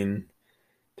calamine,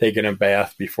 taking a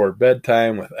bath before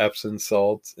bedtime with Epsom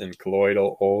salts and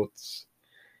colloidal oats,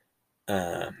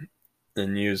 and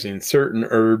using certain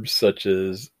herbs such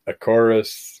as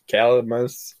Acorus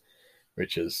calamus,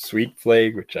 which is sweet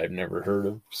flag, which I've never heard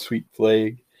of sweet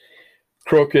flag,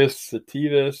 Crocus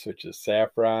sativus, which is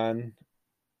saffron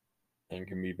and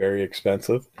can be very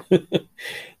expensive,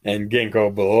 and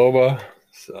ginkgo biloba.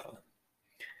 So,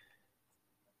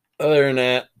 other than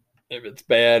that, if it's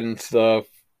bad and stuff,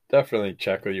 definitely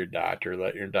check with your doctor.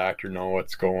 Let your doctor know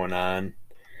what's going on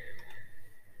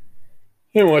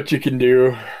and what you can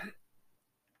do.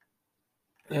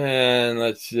 And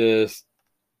let's just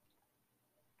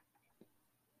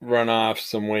run off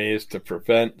some ways to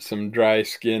prevent some dry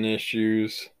skin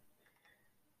issues.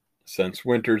 Since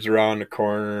winter's around the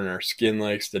corner and our skin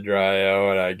likes to dry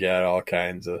out, I got all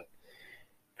kinds of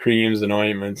creams and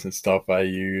ointments and stuff I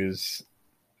use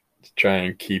to try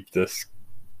and keep the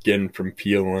skin from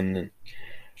peeling and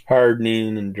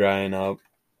hardening and drying up.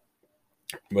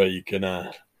 But you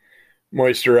can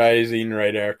moisturizing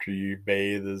right after you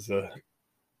bathe is a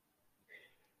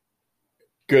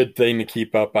good thing to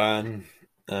keep up on.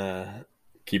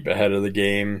 Keep ahead of the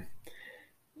game.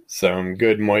 Some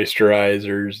good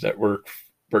moisturizers that work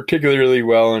particularly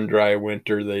well in dry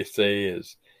winter, they say,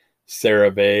 is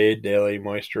CeraVe Daily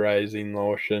Moisturizing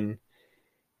Lotion,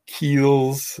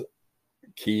 Kiehl's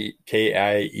Kiehls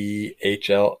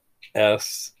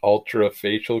Ultra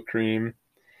Facial Cream,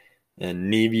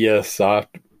 and Nivea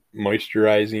Soft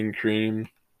Moisturizing Cream.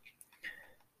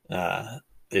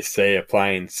 They say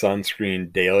applying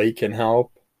sunscreen daily can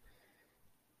help.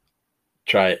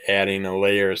 Try adding a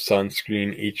layer of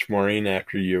sunscreen each morning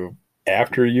after you've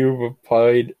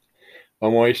applied a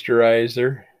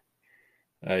moisturizer.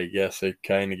 I guess it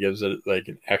kind of gives it like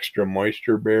an extra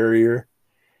moisture barrier,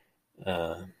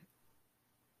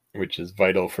 which is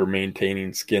vital for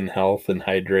maintaining skin health and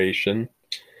hydration.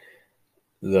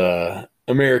 The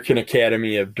American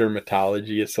Academy of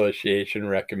Dermatology Association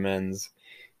recommends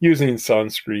using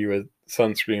sunscreen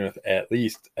with at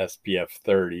least SPF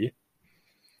 30.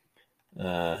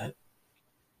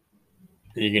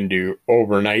 You can do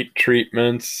overnight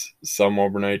treatments. Some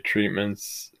overnight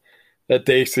treatments that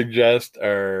they suggest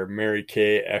are Mary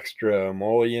Kay Extra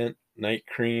Emollient Night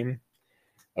Cream,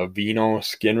 Aveeno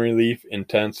Skin Relief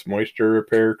Intense Moisture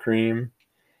Repair Cream,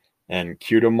 and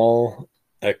Cutamol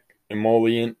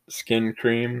Emollient Skin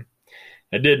Cream.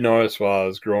 I did notice while I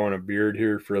was growing a beard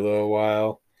here for a little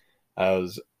while, I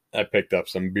picked up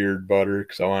some beard butter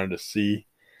because I wanted to see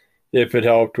if it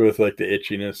helped with like the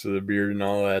itchiness of the beard and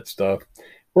all that stuff.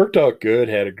 Worked out good,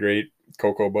 had a great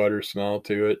cocoa butter smell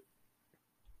to it.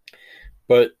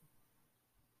 But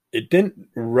it didn't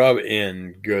rub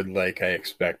in good like I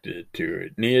expected it to.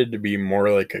 It needed to be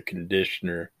more like a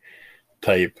conditioner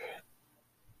type.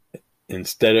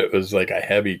 Instead, it was like a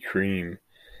heavy cream.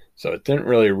 So it didn't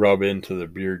really rub into the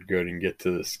beard good and get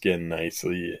to the skin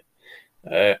nicely.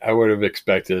 I would have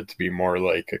expected it to be more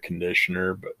like a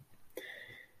conditioner, but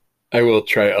I will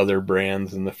try other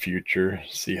brands in the future,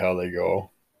 see how they go.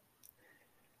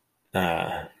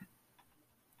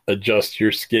 Adjust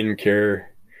your skincare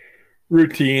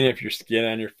routine if your skin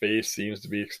on your face seems to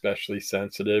be especially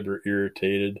sensitive or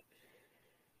irritated.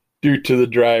 Due to the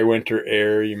dry winter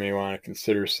air, you may want to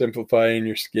consider simplifying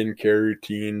your skincare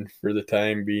routine for the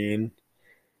time being.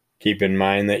 Keep in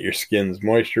mind that your skin's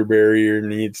moisture barrier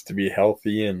needs to be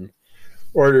healthy in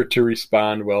order to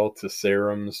respond well to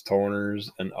serums,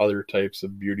 toners, and other types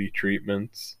of beauty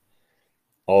treatments.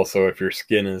 Also, if your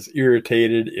skin is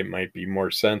irritated, it might be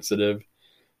more sensitive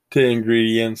to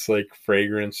ingredients like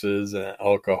fragrances and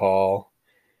alcohol.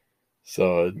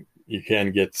 So you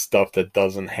can get stuff that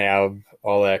doesn't have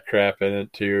all that crap in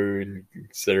it too, and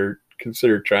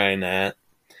consider trying that.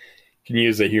 You can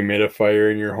use a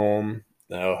humidifier in your home.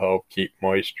 That'll help keep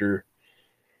moisture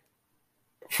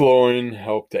flowing,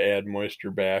 help to add moisture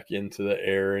back into the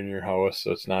air in your house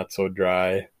so it's not so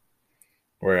dry.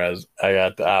 Whereas I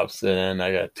got the opposite end.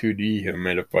 I got 2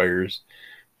 dehumidifiers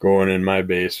going in my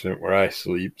basement where I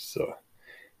sleep. So,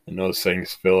 and those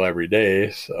things fill every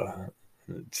day. So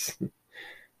it's,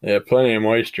 they have plenty of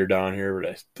moisture down here, but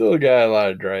I still got a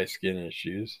lot of dry skin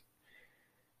issues.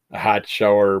 A hot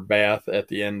shower bath at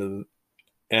the end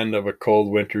of a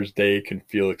cold winter's day can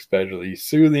feel especially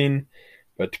soothing,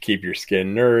 but to keep your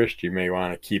skin nourished, you may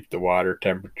want to keep the water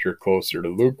temperature closer to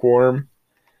lukewarm,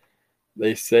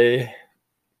 they say.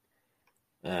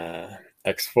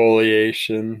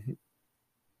 Exfoliation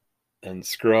and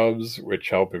scrubs, which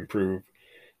help improve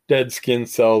dead skin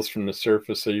cells from the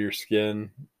surface of your skin,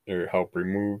 or help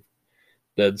remove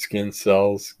dead skin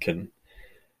cells, can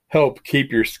help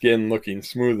keep your skin looking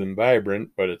smooth and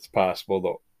vibrant, but it's possible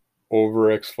to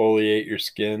over exfoliate your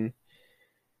skin.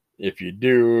 If you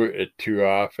do it too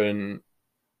often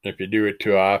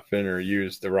or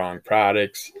use the wrong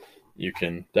products, you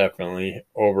can definitely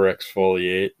over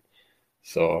exfoliate.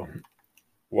 So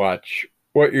watch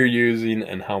what you're using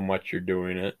and how much you're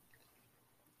doing it.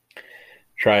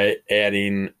 Try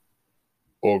adding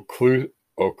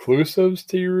occlusives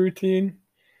to your routine.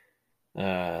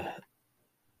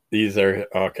 These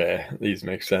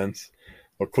make sense.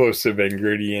 Occlusive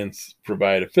ingredients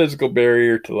provide a physical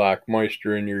barrier to lock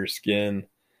moisture into your skin.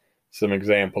 Some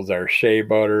examples are shea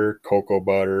butter, cocoa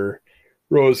butter,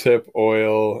 rosehip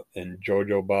oil, and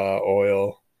jojoba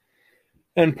oil.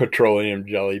 And petroleum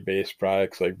jelly-based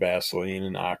products like Vaseline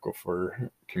and Aquaphor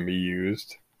can be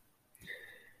used.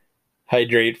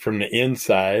 Hydrate from the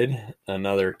inside.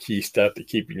 Another key step to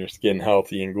keeping your skin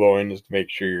healthy and glowing is to make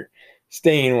sure you're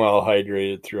staying well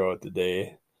hydrated throughout the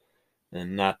day.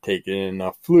 And not taking in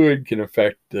enough fluid can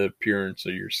affect the appearance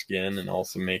of your skin and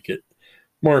also make it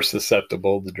more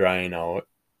susceptible to drying out.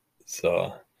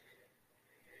 So,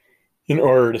 in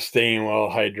order to stay well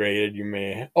hydrated, you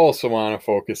may also want to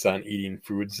focus on eating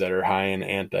foods that are high in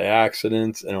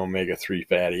antioxidants and omega-3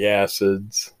 fatty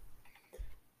acids.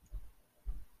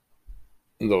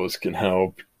 those can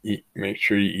help. Make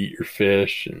sure you eat your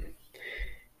fish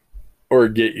or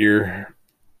get your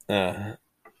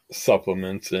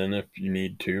supplements in if you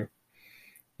need to.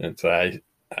 And so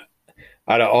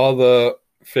out of all the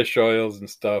fish oils and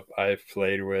stuff I've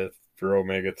played with for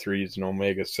omega-3s and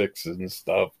omega-6s and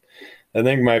stuff, I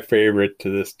think my favorite to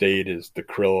this date is the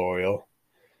krill oil.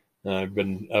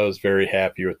 I was very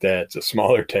happy with that. It's a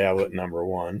smaller tablet, number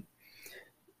one.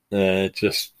 It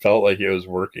just felt like it was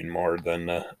working more than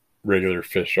the regular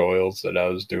fish oils that I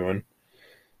was doing.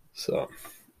 So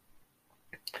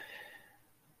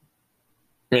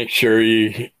make sure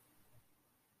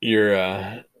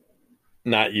you're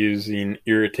not using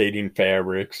irritating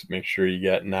fabrics. Make sure you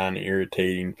got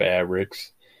non-irritating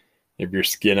fabrics. If your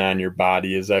skin on your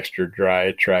body is extra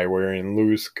dry, try wearing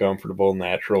loose, comfortable,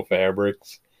 natural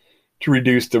fabrics to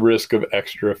reduce the risk of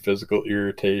extra physical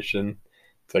irritation.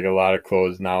 It's like a lot of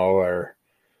clothes now are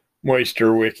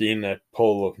moisture wicking that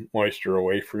pull the moisture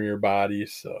away from your body.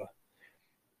 So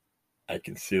I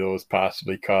can see those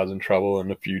possibly causing trouble in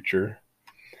the future.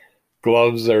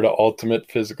 Gloves are the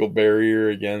ultimate physical barrier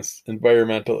against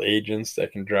environmental agents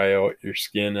that can dry out your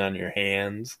skin on your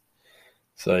hands.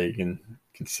 So you can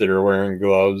consider wearing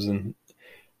gloves and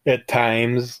at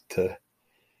times to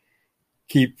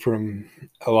keep from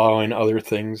allowing other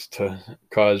things to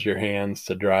cause your hands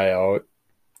to dry out.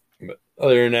 But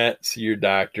other than that, see your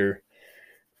doctor.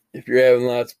 If you're having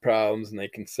lots of problems, and they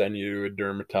can send you to a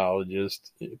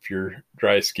dermatologist if your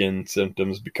dry skin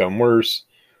symptoms become worse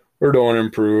or don't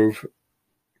improve.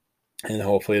 And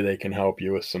hopefully they can help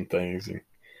you with some things and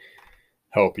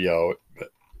help you out.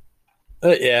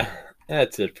 But yeah,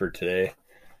 that's it for today.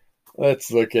 Let's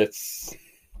see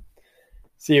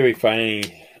if we find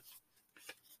any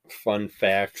fun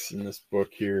facts in this book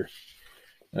here.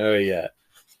 Oh, yeah.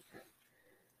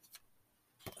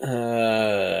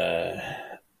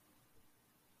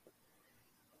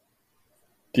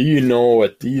 Do you know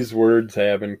what these words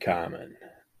have in common?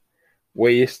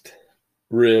 Waist,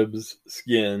 ribs,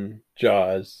 skin,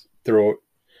 jaws, throat,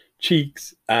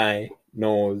 cheeks, eye,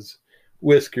 nose,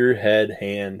 whisker, head,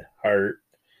 hand, heart.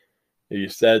 If you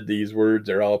said these words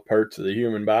are all parts of the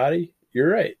human body, you're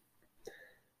right.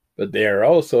 But they are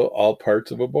also all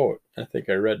parts of a boat. I think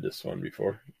I read this one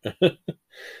before. The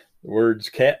words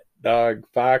cat, dog,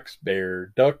 fox,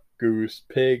 bear, duck, goose,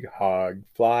 pig, hog,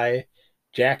 fly,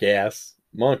 jackass,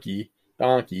 monkey,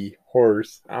 donkey,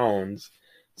 horse, hounds,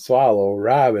 swallow,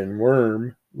 robin,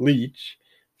 worm, leech,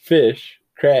 fish,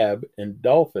 crab, and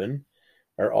dolphin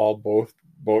are all both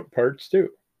boat parts too.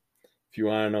 If you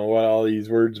want to know what all these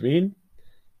words mean,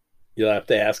 you'll have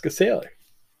to ask a sailor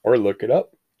or look it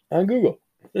up on Google.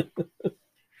 The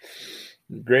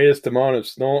greatest amount of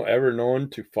snow ever known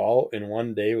to fall in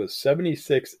one day was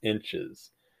 76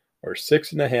 inches, or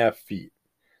 6.5 feet.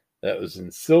 That was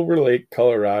in Silver Lake,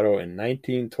 Colorado in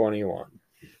 1921.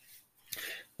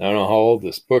 I don't know how old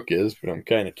this book is, but I'm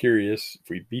kind of curious if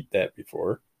we beat that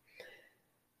before.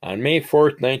 On May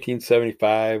 4th,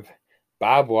 1975,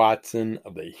 Bob Watson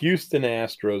of the Houston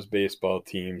Astros baseball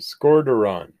team scored a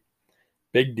run.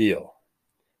 Big deal.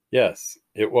 Yes,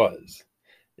 it was.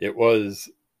 It was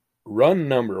run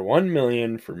number 1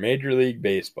 million for Major League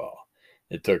Baseball.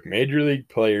 It took Major League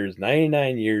players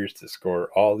 99 years to score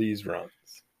all these runs.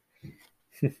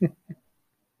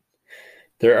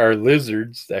 There are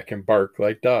lizards that can bark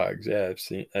like dogs. Yeah,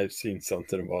 I've seen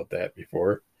something about that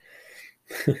before.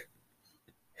 All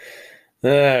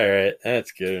right,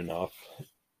 that's good enough.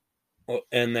 We'll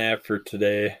end that for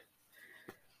today.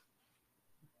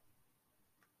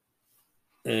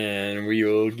 And we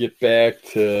will get back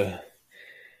to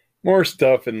more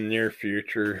stuff in the near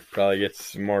future. Probably get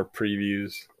some more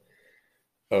previews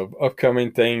of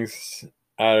upcoming things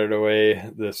out of the way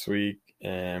this week.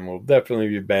 And we'll definitely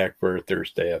be back for a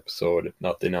Thursday episode, if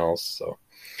nothing else. So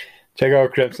check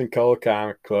out Crimson Cull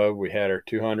Comic Club. We had our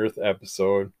 200th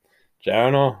episode. I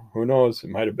don't know. Who knows? It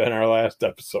might have been our last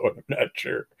episode. I'm not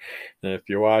sure. And if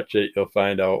you watch it, you'll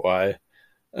find out why.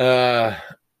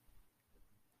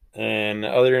 And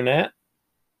other than that,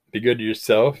 be good to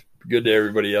yourself. Be good to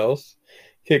everybody else.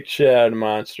 Kick shit out of the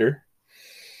monster.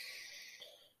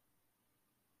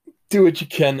 Do what you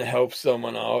can to help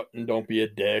someone out, and don't be a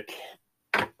dick.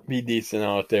 Be decent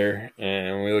out there,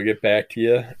 and we'll get back to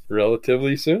you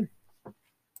relatively soon.